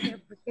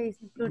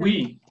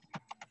we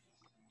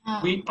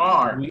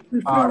are. We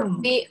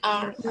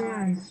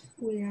are.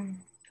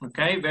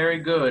 Okay, very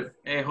good.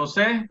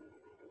 José,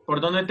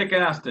 ¿por dónde te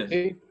quedaste?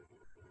 Sí.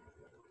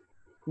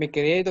 Me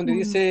quedé donde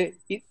dice,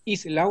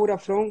 is Laura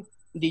from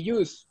the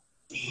US?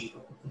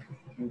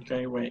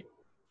 Okay, wait.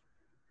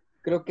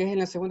 Creo que es en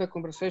la segunda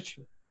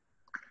conversation.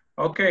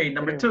 Okay,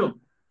 number 2.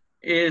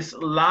 Is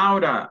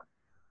Laura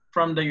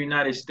from the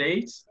United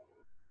States?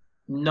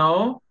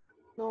 No.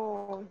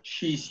 No.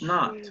 She's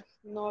not. She's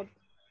not.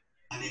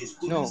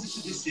 No.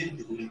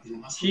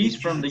 She's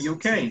from the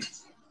UK.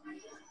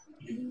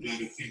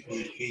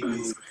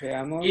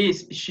 Veamos.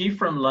 Is she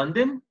from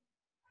London?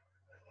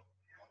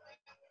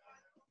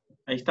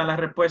 Ahí está la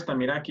respuesta.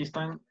 Mira, aquí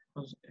están,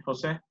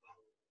 José.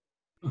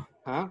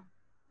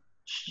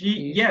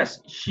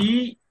 Yes,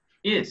 she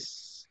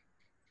is.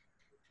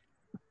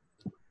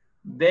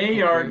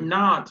 They are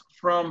not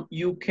from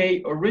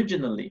UK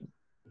originally.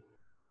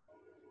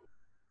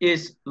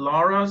 Is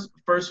Laura's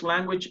first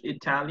language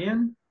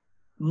Italian?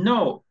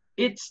 No,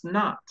 it's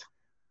not.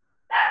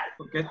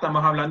 Porque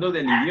estamos hablando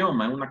del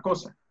idioma, es una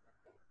cosa.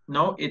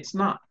 No, it's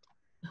not.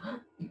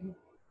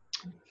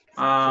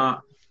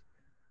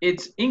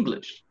 It's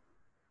English.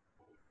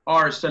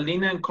 Are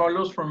Selena and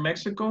Carlos from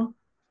Mexico?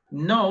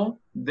 No,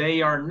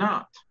 they are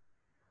not.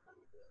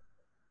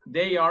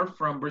 They are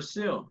from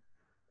Brazil.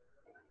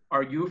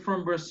 Are you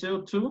from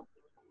Brazil too?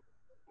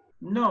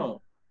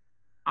 No,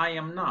 I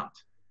am not.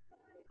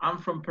 I'm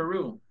from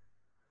Peru.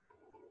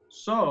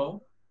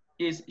 So,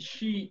 is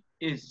she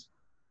is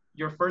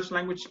your first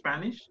language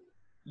Spanish?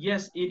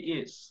 Yes, it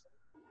is.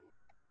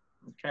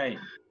 Okay.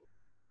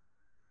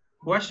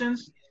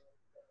 Questions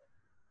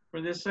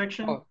for this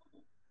section? Oh.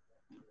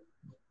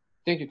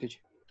 Thank you, teacher.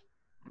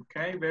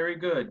 Okay, very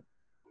good.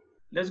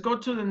 Let's go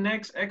to the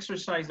next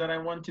exercise that I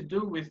want to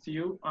do with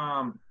you.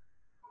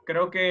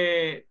 Creo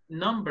que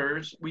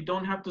numbers, we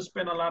don't have to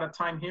spend a lot of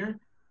time here.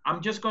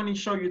 I'm just going to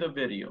show you the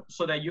video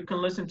so that you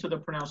can listen to the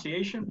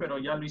pronunciation, pero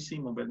ya lo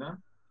hicimos, ¿verdad?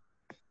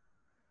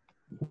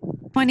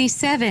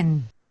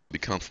 27.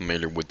 Become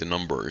familiar with the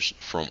numbers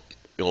from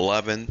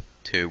 11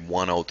 to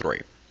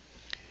 103.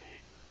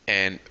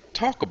 And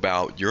talk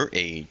about your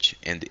age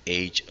and the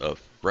age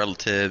of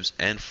relatives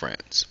and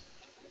friends.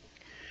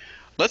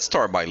 Let's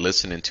start by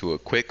listening to a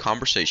quick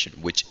conversation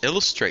which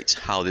illustrates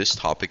how this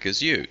topic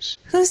is used.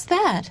 Who's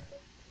that?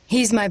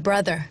 He's my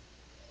brother.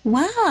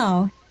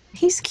 Wow,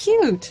 he's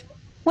cute.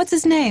 What's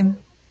his name?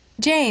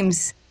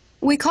 James.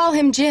 We call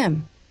him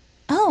Jim.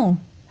 Oh,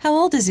 how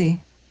old is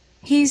he?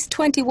 He's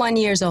 21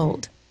 years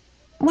old.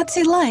 What's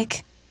he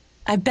like?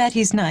 I bet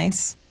he's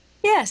nice.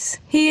 Yes,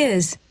 he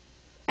is.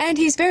 And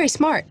he's very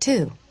smart,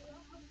 too.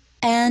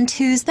 And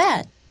who's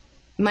that?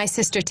 My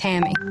sister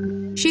Tammy.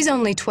 She's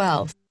only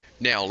 12.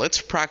 Now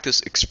let's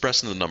practice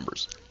expressing the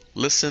numbers.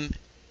 Listen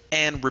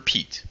and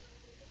repeat.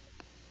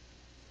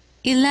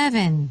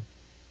 11,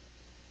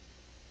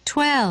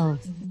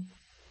 12,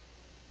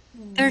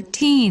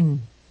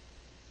 13,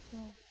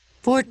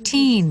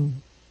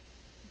 14,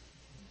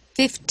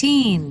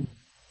 15,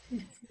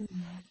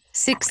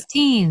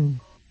 16,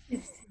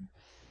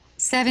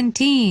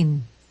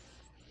 17,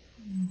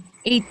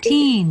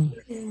 18,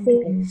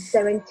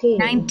 17,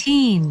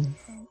 19,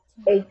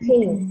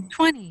 18,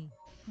 20,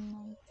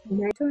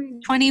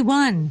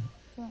 21,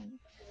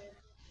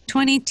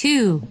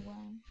 22,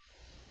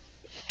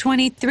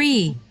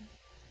 23,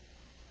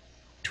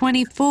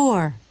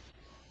 24,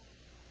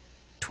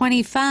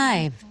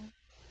 25,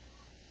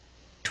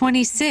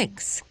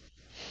 26,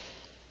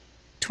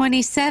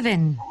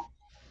 27,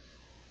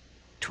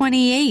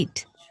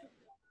 28,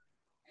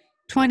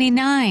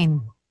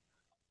 29,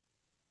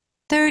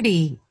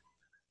 30,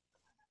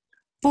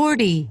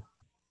 40,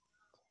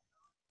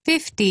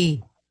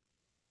 50,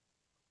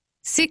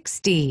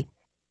 60,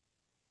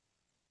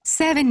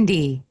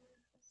 70,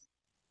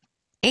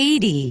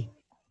 80,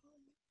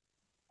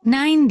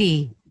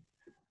 90,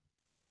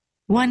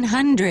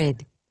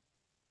 100,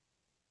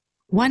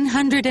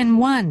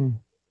 101,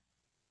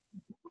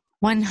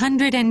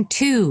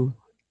 102,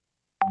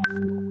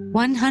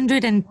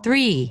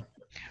 103.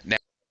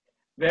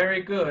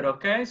 Very good,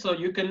 okay? So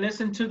you can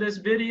listen to this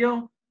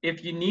video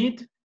if you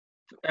need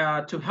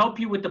to help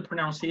you with the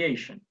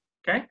pronunciation,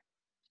 okay?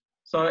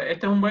 So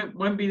este es un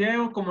buen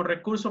video como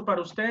recurso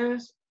para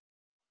ustedes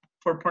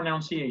for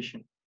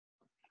pronunciation.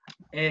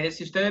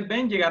 Si ustedes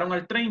ven, llegaron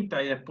al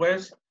 30 y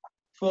después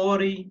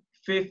 40,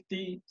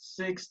 50,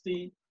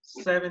 60,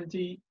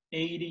 70,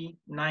 80,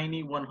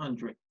 90,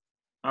 100.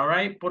 All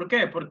right, ¿por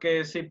qué?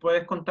 Porque si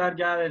puedes contar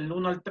ya del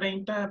 1 al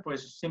 30,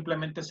 pues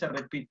simplemente se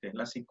repite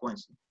la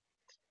secuencia.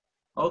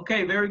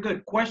 Okay, very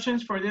good.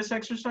 Questions for this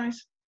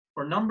exercise?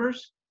 For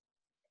numbers?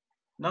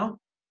 No?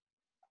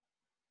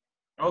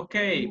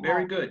 Okay,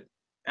 very good.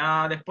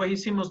 Después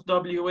hicimos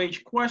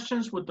WH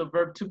questions with the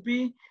verb to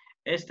be.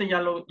 Este ya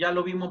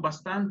lo vimos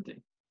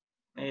bastante.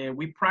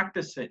 We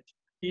practice it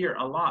here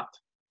a lot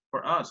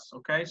for us,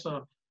 okay?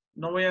 So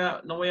no voy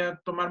a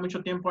tomar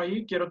mucho tiempo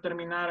ahí. Quiero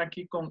terminar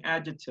aquí con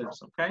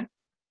adjectives, okay?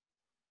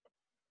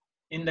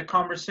 In the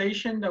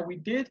conversation that we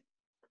did,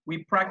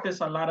 we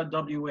practiced a lot of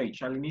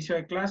WH. Al inicio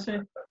de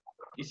clase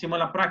hicimos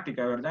la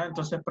práctica, ¿verdad?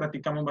 Entonces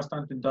practicamos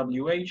bastante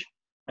WH.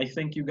 I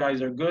think you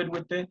guys are good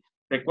with it.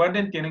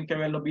 Recuerden, tienen que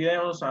ver los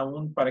videos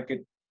aún para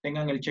que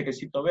tengan el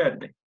chequecito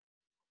verde.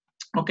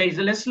 Okay,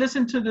 so let's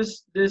listen to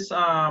this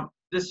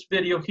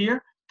video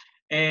here.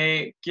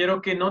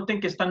 Quiero que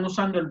noten que están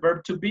usando el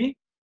verb to be.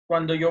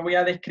 Cuando yo voy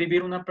a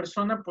describir una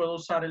persona, puedo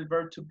usar el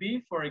verb to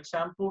be. For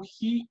example,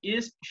 he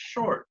is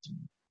short.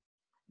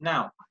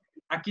 Now,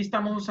 aquí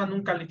estamos usando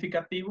un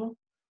calificativo.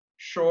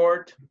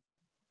 Short,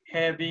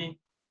 heavy,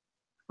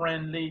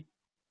 friendly,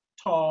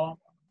 tall,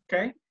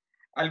 okay?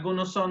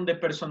 Algunos son de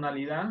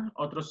personalidad,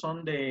 otros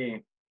son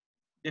de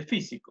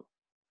físico,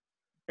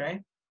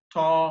 okay?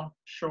 Tall,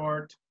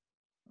 short,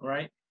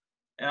 right?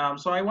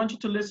 So I want you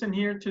to listen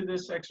here to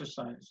this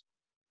exercise.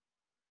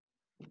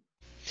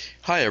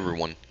 Hi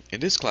everyone, in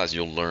this class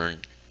you'll learn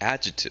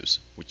adjectives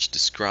which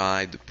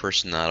describe the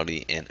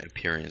personality and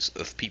appearance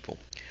of people.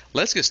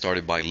 Let's get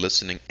started by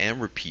listening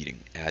and repeating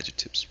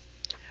adjectives.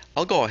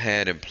 I'll go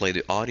ahead and play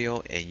the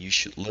audio and you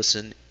should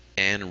listen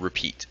and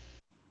repeat.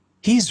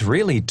 He's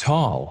really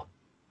tall.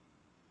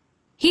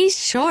 He's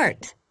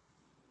short.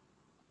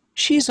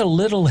 She's a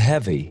little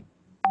heavy.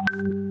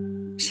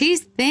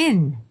 She's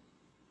thin.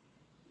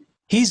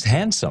 He's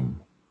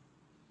handsome.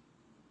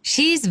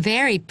 She's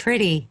very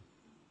pretty.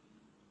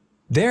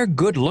 They're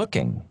good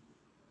looking.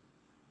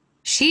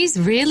 She's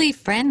really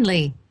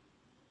friendly.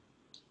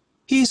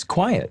 He's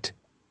quiet.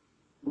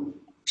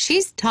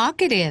 She's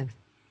talkative.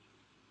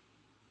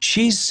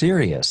 She's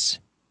serious.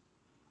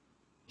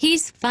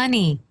 He's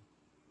funny.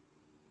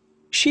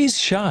 She's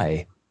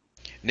shy.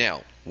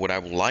 Now, what I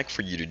would like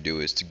for you to do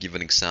is to give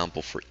an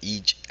example for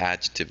each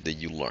adjective that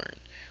you learn.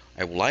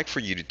 I would like for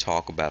you to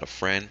talk about a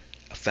friend,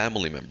 a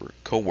family member,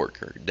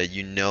 coworker that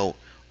you know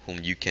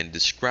whom you can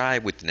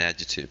describe with an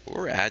adjective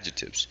or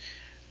adjectives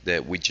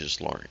that we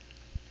just learned.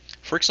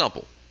 For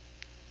example,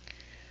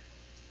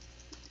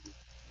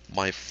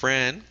 my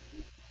friend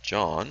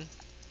John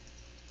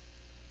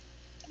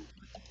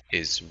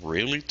is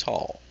really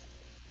tall.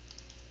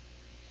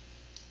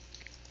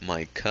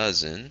 My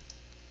cousin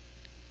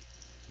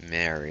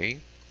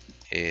Mary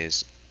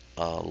is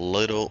a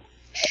little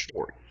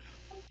short.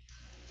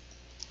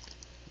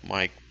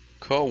 My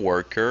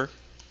coworker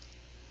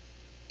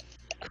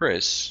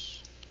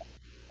Chris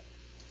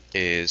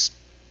is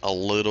a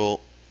little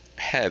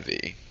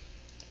heavy.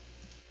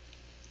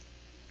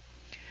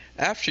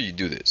 After you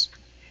do this,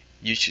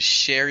 you should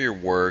share your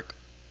work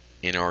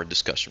in our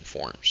discussion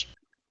forums.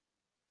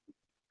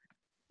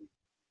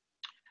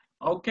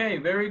 Okay,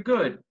 very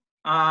good.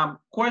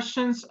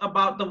 Questions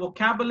about the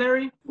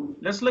vocabulary?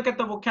 Let's look at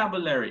the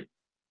vocabulary.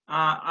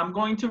 I'm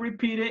going to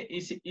repeat it. Y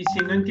si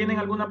no entienden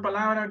alguna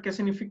palabra, ¿qué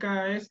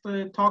significa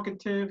esto?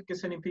 Talkative, ¿qué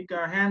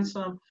significa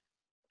handsome?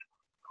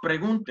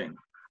 Pregunten,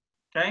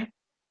 okay?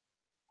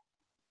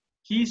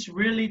 He's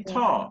really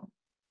tall.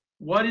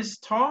 What is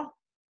tall?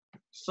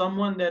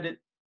 Someone that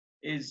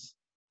is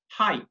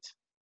height.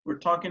 We're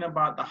talking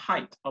about the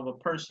height of a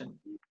person.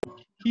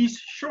 He's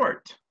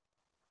short,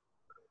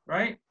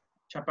 right?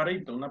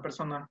 Chaparrito, una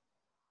persona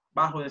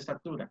bajo de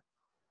estatura.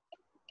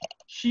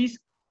 She's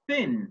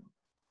thin.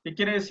 ¿Qué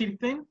quiere decir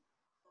thin?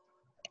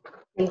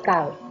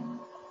 Delgado.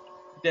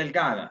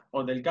 Delgada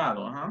o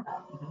delgado, ajá.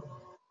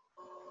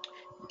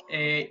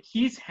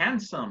 He's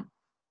handsome.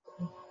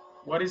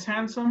 What is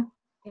handsome?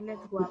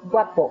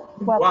 Guapo.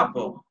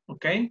 Guapo,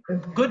 okay.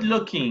 Good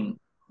looking.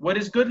 What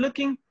is good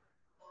looking?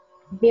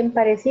 Bien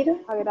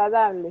parecido.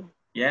 Agradable.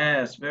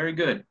 Yes, very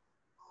good.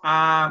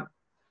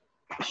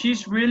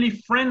 She's really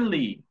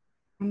friendly.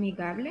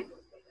 Amigable.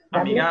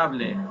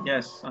 Amigable,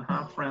 yes,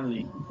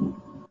 friendly.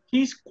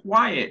 He's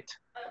quiet.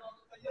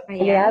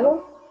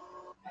 Callado.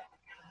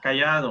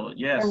 Callado,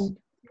 yes.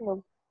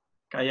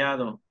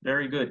 Callado,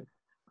 very good.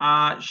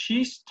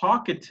 She's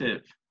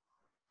talkative.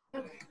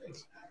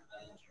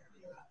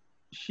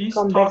 She's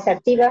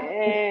conversativa.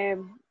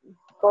 talkative.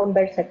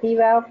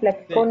 Conversativa,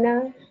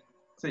 platicona.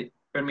 Sí,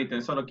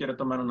 permíteme, solo quiero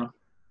tomar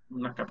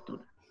una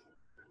captura.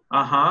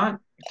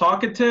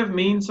 Talkative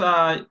means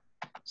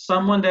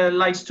someone that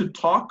likes to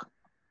talk,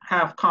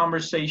 have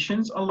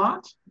conversations a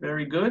lot.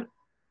 Very good.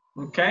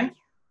 Okay.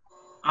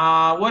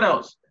 What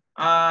else?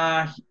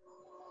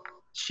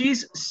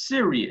 She's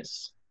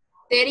serious.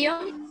 ¿Serio?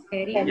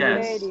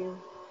 Yes.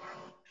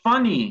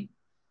 Funny.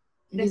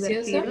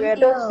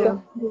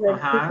 Gracioso.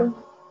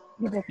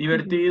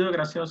 Divertido,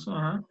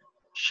 gracioso.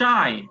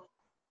 Shy.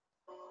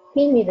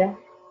 Tímida.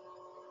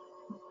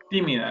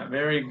 Tímida.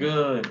 Very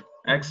good.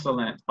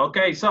 Excellent.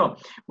 Okay, so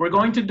we're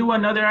going to do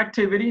another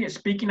activity, a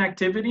speaking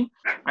activity.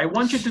 I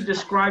want you to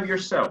describe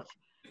yourself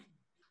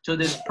to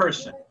this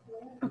person.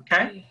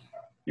 Okay?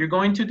 You're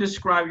going to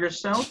describe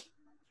yourself.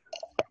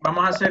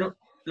 Vamos a hacer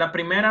la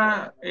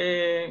primera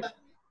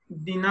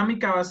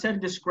dinámica va a ser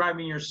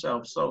describing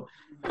yourself. So,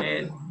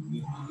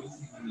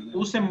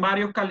 usen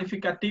varios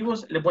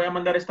calificativos. Les voy a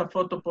mandar esta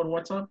foto por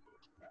WhatsApp.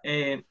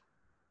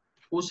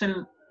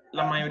 Usen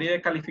la mayoría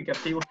de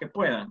calificativos que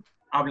puedan,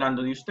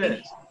 hablando de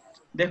ustedes.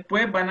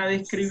 Después van a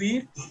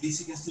describir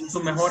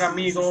su mejor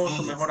amigo o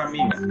su mejor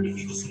amiga.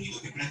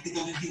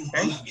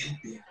 Okay?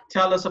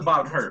 Tell us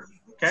about her.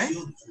 Okay?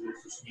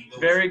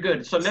 Very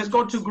good. So let's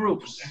go to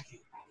groups.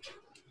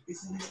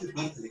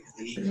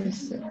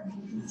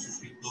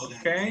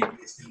 Okay.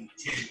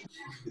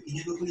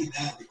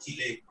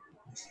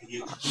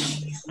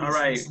 All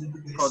right.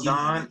 Hold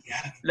on.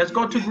 Let's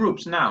go to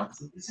groups now.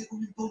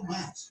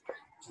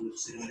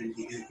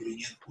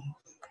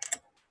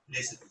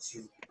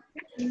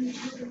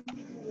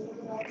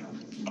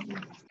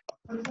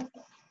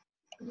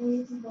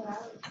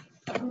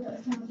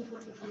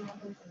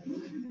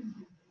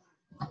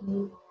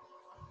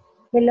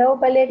 Hello,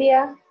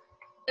 Valeria.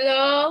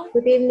 Hello.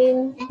 Good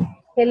evening.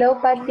 Hello,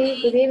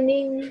 Patty. Good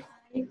evening.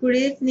 Good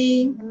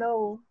evening.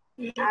 Hello.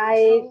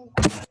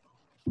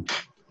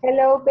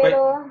 Hello,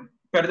 Pedro.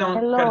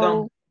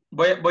 Perdón.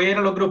 Voy a ir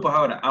a los grupos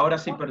ahora. Ahora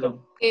sí,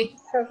 perdón. Okay.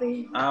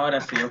 Sorry.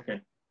 Ahora sí,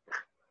 okay.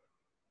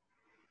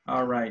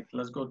 All right,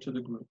 let's go to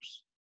the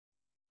groups.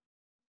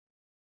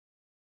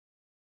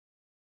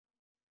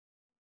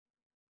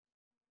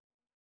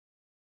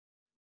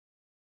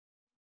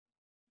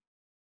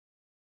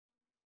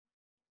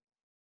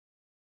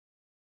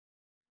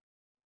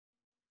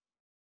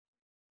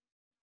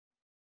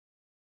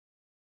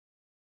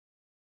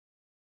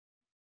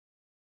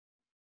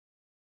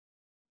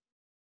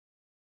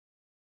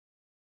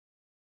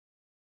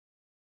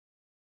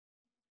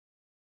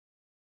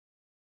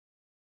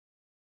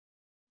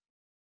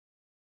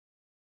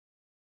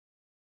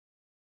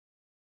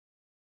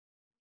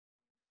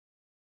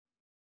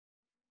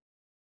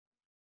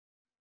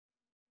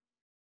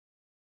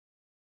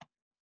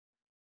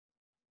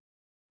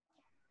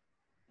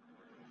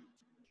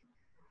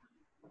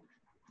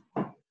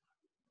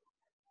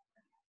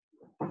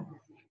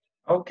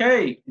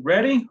 Okay,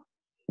 ready?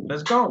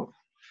 Let's go.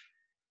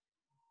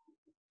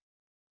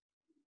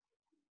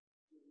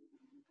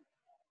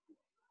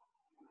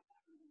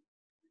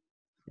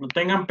 No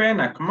tengan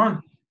pena, come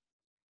on.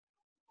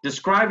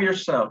 Describe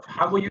yourself.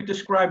 How will you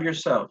describe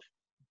yourself?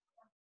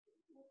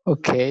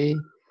 Okay.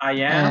 I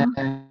am.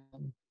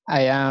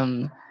 I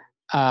am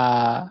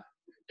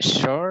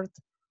short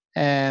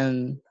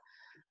and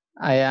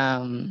I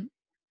am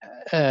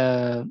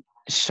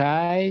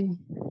shy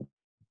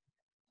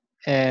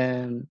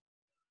and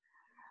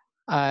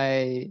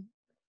I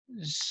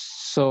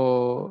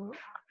so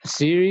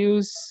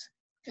serious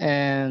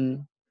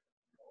and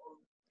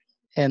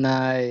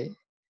I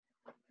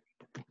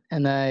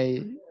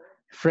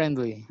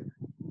friendly.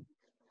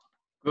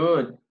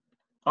 Good.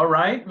 All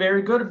right,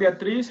 very good.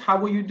 Beatriz, how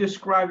will you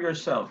describe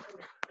yourself?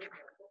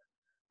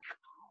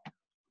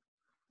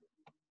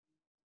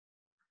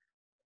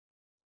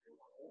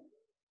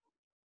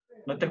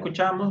 No te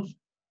escuchamos.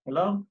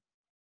 Hello.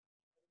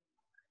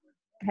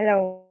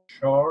 Hello.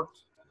 Short.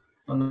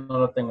 No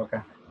lo tengo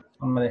acá.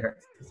 No me deja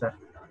expresar.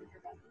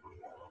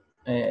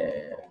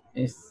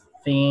 Is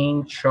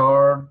thin,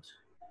 short,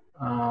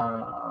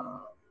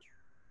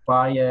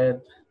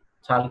 quiet,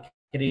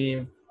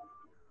 talkative,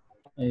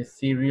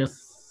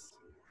 serious,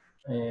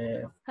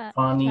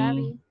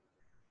 funny.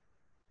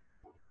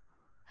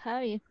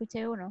 Javi,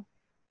 escuché uno.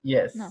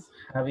 Yes, No.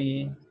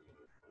 heavy.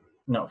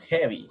 No,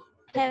 heavy.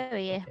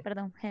 Heavy,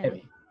 perdón,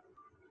 heavy.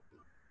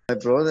 My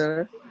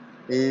brother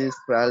is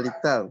probably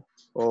tall,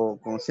 o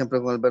como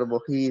siempre con el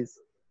verbo is.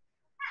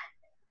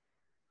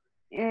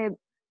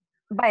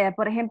 Vaya,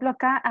 por ejemplo,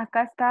 acá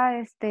está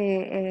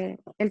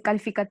el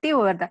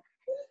calificativo, ¿verdad?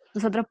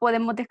 Nosotros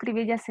podemos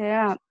describir ya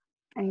sea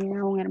a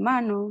un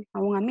hermano, a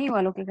un amigo,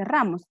 a lo que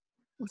querramos,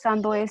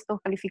 usando estos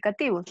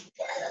calificativos.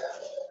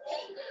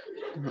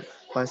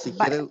 Pues si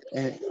quiere,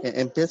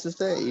 empiece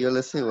usted y yo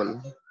le sigo.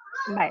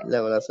 Vaya. Le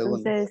hago la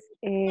segunda. Entonces,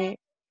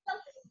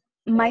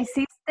 my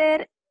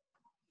sister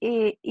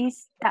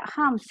is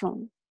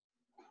handsome.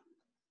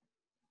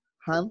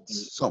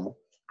 Handsome.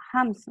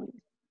 Handsome.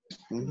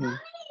 Uh-huh.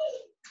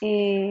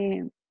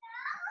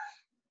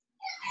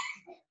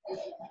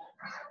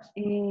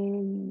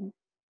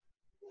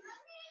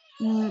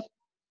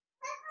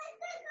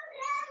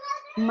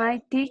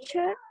 My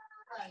teacher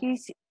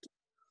is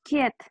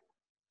cute.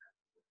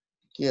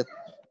 Cute.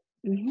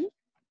 Uh-huh.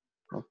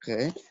 Ok.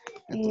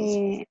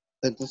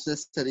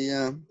 Entonces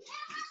sería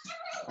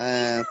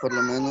por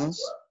lo menos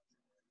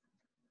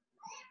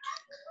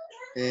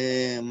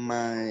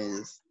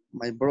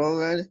my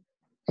brother,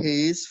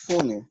 he is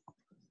funny.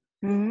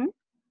 Uh-huh.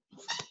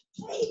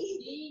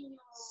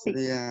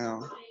 Sería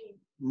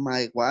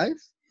my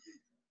wife,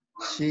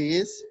 she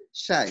is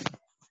shy.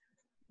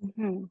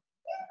 Uh-huh.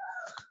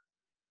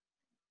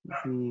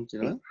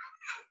 ¿Sí?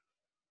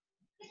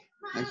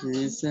 Aquí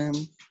dice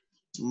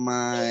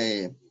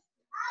my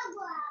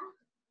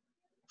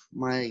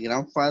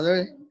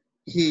grandfather,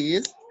 he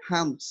is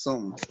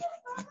handsome.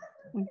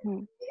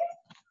 Uh-huh.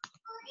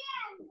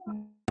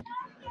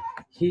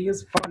 He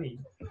is funny.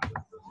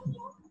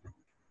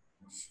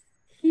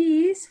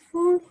 He is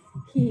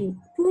funny.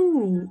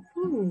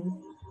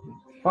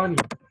 Funny.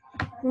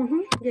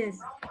 Mm-hmm. Yes.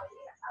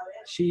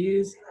 She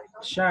is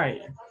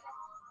shy.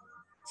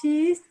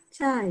 She is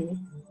shy.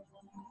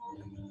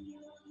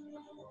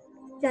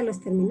 Ya los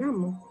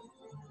terminamos.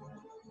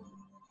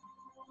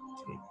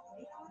 Sí.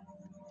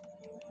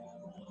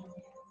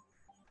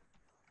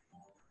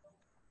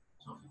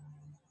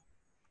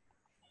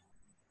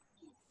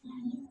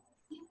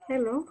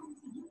 Hello.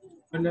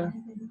 Hola.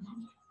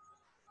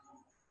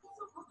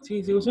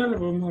 Sí, si usa lo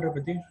podemos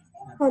repetir.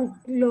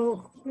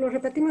 Lo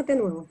repetimos de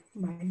nuevo.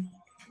 Vale.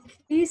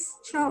 He's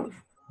short.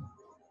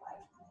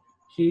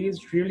 He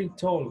is really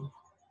tall.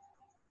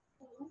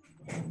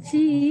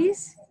 She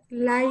is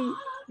like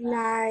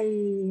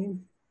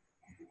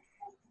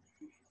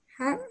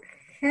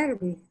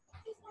Herbie.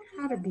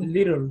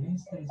 Little.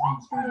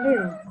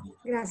 Little.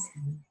 Gracias.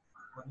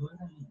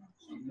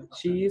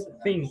 She is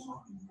thin.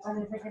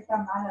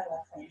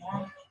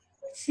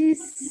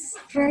 She's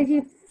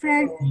friendly.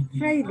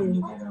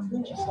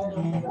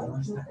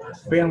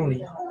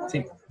 Friendly.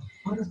 Sí.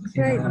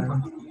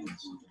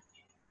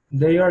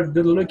 They are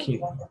good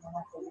looking.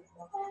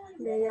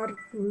 They are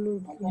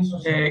good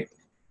looking.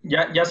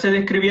 ¿Ya se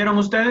describieron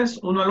ustedes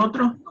uno al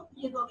otro?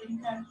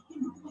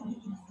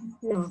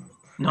 No.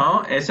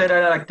 No, esa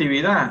era la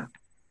actividad.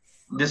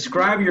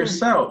 Describe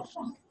yourself.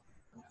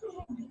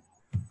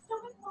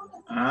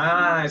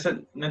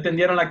 No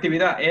entendieron la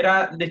actividad.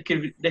 Era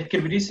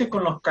describirse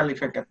con los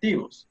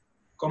calificativos.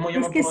 ¿Cómo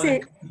yo es que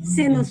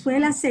se nos fue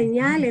la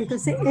señal,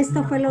 entonces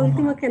esto fue lo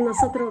último que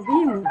nosotros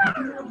vimos.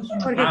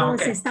 Porque como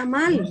se está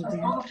mal.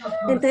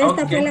 Entonces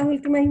esta fue la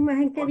última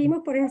imagen que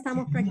vimos, por eso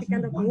estamos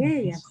practicando con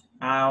ellas.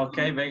 Ok.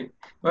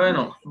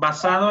 Bueno,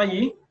 basado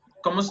allí,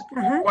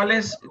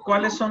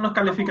 ¿cuáles son los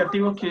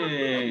calificativos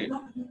que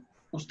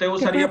usted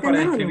usaría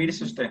para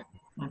describirse usted?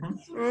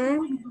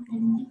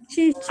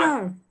 She's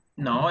short.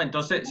 No,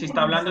 entonces, si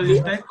está hablando de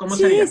usted, ¿cómo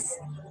sería?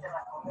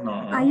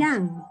 No. I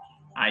am.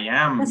 I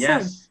am,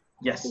 yes.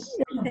 Yes.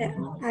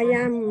 I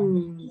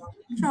am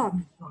short.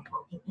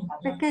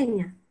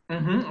 Pequeña.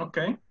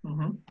 Okay.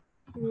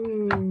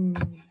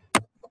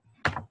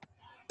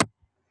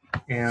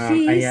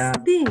 She is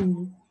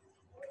thin.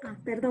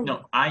 Perdón.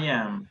 No, I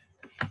am.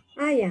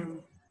 I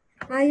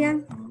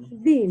am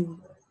thin.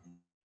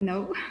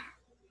 No.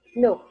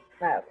 No,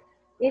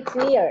 it's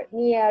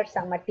near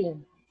San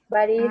Martin,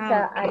 but it's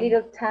a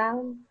little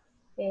town,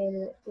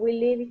 and we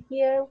live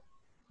here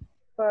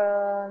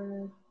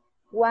for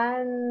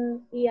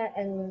 1 year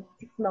and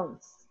 6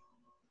 months.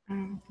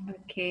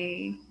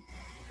 Okay.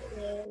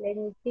 Let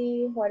me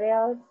see what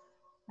else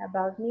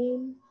about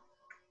me.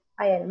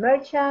 I am a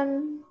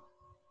merchant.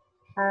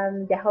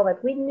 I'm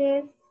Jehovah's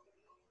Witness.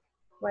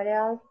 What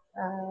else?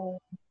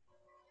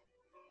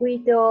 We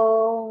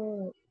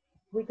don't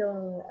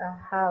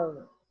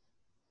have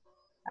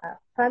a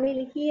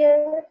family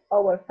here.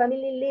 Our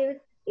family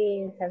lives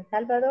in San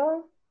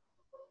Salvador.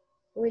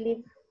 We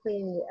live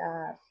in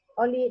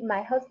only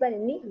my husband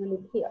and me. We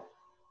live here.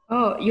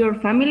 Oh, your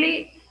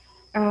family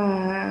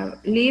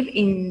live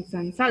in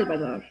San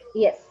Salvador.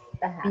 Yes.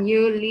 And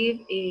you live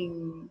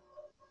in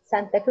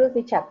Santa Cruz,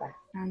 Michoacán.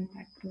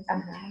 Santa Cruz.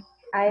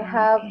 I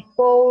have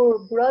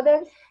 4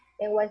 brothers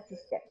and 1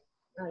 sister.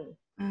 Only.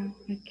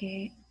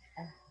 Okay.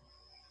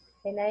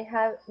 And I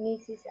have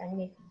nieces and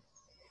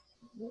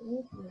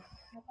nephews.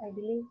 I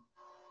believe.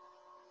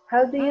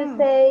 How do you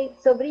say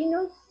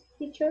sobrinos,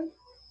 teacher?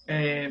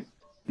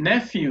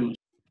 Nephews.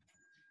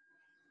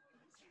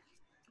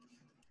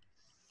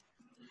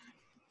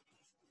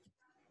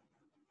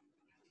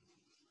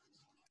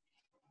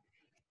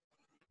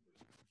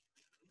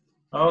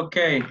 Ok.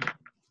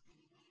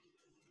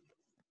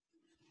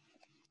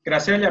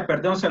 Graciela,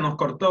 perdón, se nos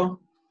cortó.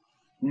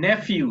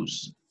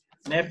 Nephews.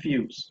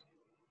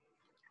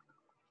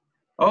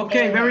 Ok,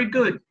 very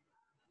good.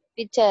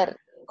 Teacher,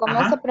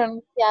 ¿cómo se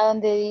pronuncia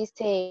donde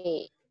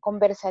dice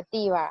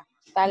conversativa?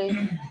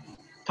 Tal.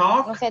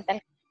 Talk. No sé,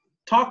 tal.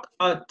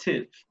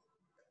 Talkative.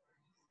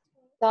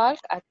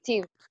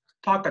 Talkative.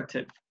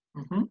 Talkative.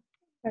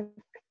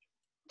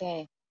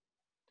 Okay.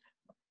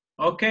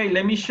 Okay,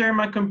 let me share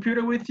my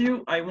computer with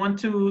you. I want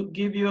to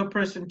give you a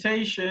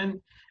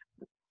presentation.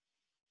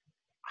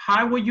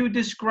 How would you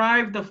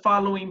describe the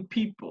following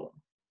people?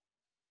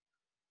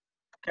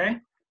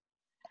 Okay.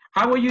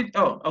 How would you,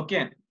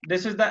 again,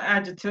 this is the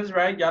adjectives,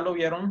 right? Ya lo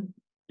vieron,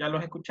 ya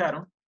los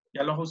escucharon,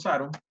 ya los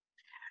usaron.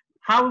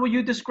 How would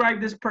you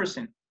describe this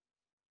person?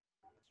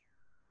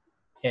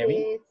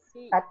 Heavy.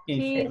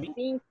 He's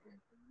heavy.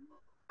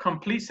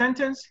 Complete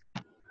sentence?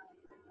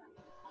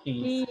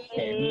 He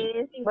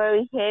is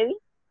very heavy.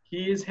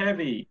 He is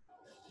heavy.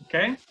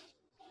 Okay.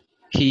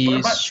 He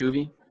is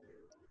chubby.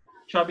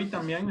 Chubby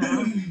también.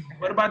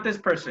 What about this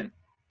person?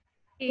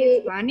 He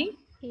is funny.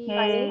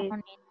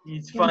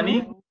 He's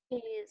funny.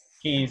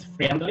 He is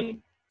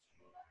friendly.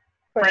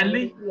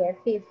 Friendly? Yes,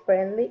 he's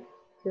friendly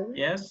too.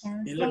 Yes,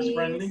 he looks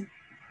friendly.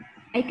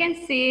 I can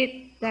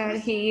see that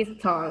he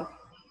is tall.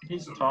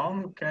 He's tall,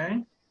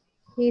 okay.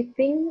 He's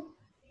thin.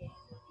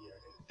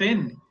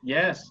 Thin,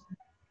 yes,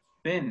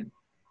 thin.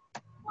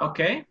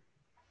 Okay.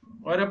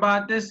 What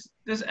about this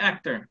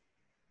actor?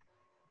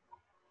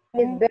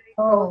 He's very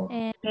tall.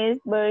 He's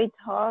very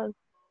tall.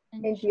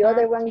 And the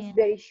other one is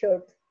very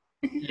short.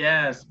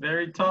 Yes,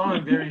 very tall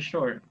and very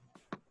short.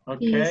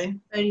 Okay.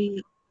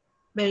 He's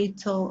very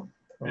tall.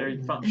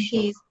 Very fun.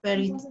 He's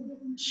very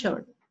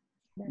short.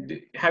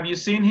 Have you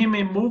seen him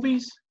in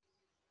movies?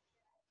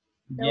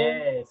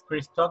 Yes,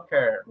 Chris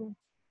Tucker.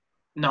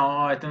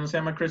 No, este no se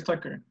llama Chris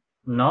Tucker.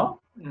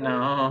 No?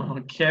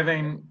 No,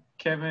 Kevin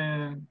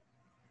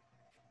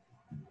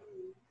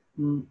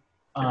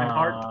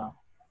Hart.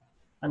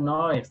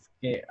 No, es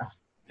que...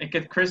 Es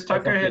que Chris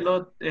Tucker es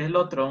el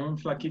otro, un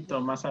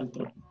flaquito más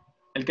alto.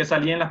 El que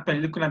salía en las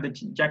películas de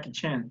Jackie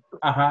Chan.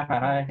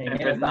 Ajá, en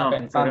él estaba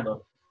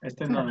pensando.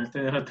 Este no,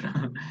 este es otro.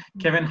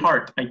 Kevin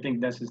Hart, I think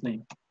that's his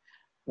name.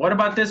 What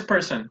about this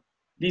person?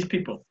 These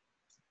people?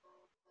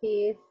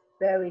 He is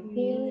very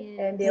thin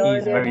and the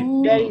other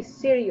very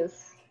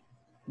serious.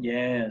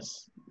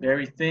 Yes,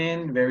 very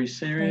thin, very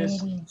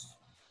serious.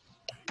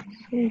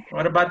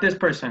 What about this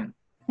person?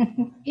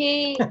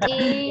 He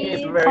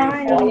is very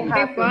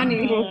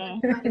funny.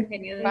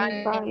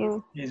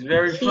 He's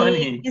very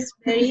funny. He's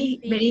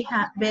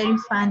very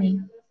funny.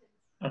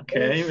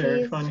 Okay,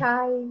 very funny.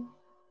 Shy.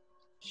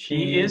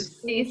 She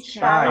is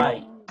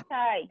shy.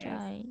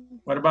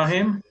 What about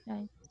him?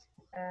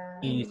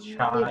 He's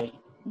shy.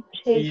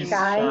 He's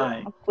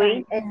shy.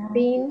 And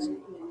thin.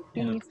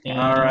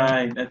 All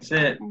right, that's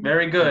it.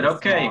 Very good.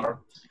 Okay.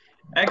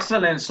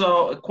 Excellent.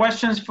 So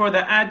questions for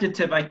the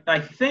adjective. I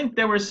think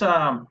there was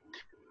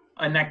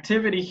an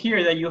activity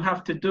here that you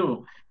have to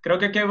do. Creo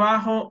que aquí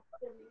abajo,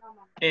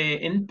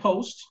 in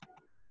post,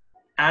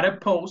 add a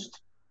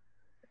post,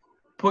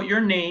 put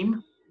your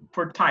name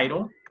for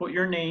title, put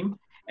your name,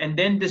 and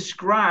then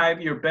describe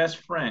your best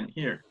friend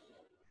here.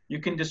 You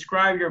can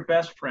describe your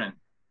best friend.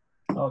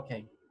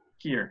 Okay.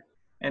 Here.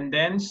 And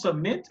then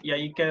submit, y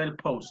ahí queda el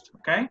post,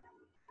 okay?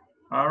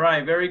 All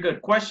right, very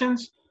good.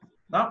 Questions?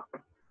 No?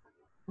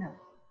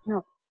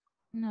 No.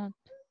 No.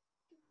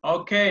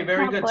 Okay,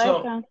 very No good.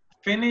 puedo. So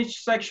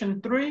finish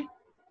section 3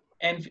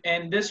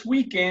 and this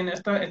weekend,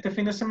 este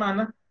fin de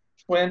semana,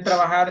 pueden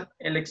trabajar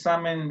el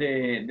examen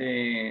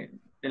de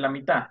la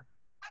mitad.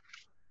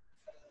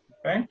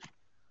 Okay.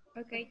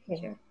 Okay,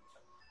 teacher.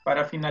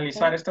 Para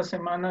finalizar esta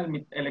semana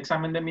el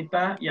examen de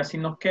mitad y así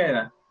nos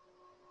queda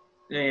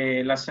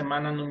la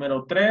semana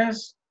número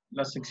 3,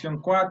 la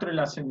sección 4 y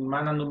la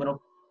semana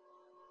número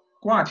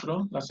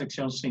 4, la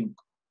sección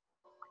 5.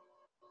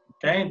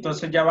 Ok,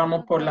 entonces ya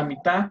vamos por la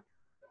mitad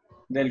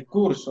del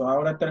curso.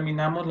 Ahora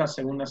terminamos la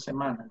segunda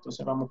semana,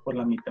 entonces vamos por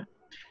la mitad.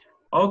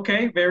 Ok,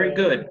 very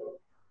good.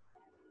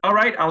 All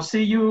right, I'll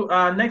see you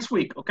next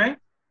week, okay?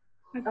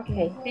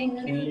 Okay,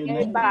 thank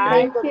you.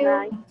 Bye.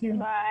 Thank you.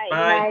 Bye.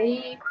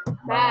 Bye.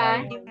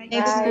 Bye.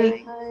 Next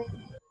week.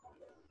 Bye.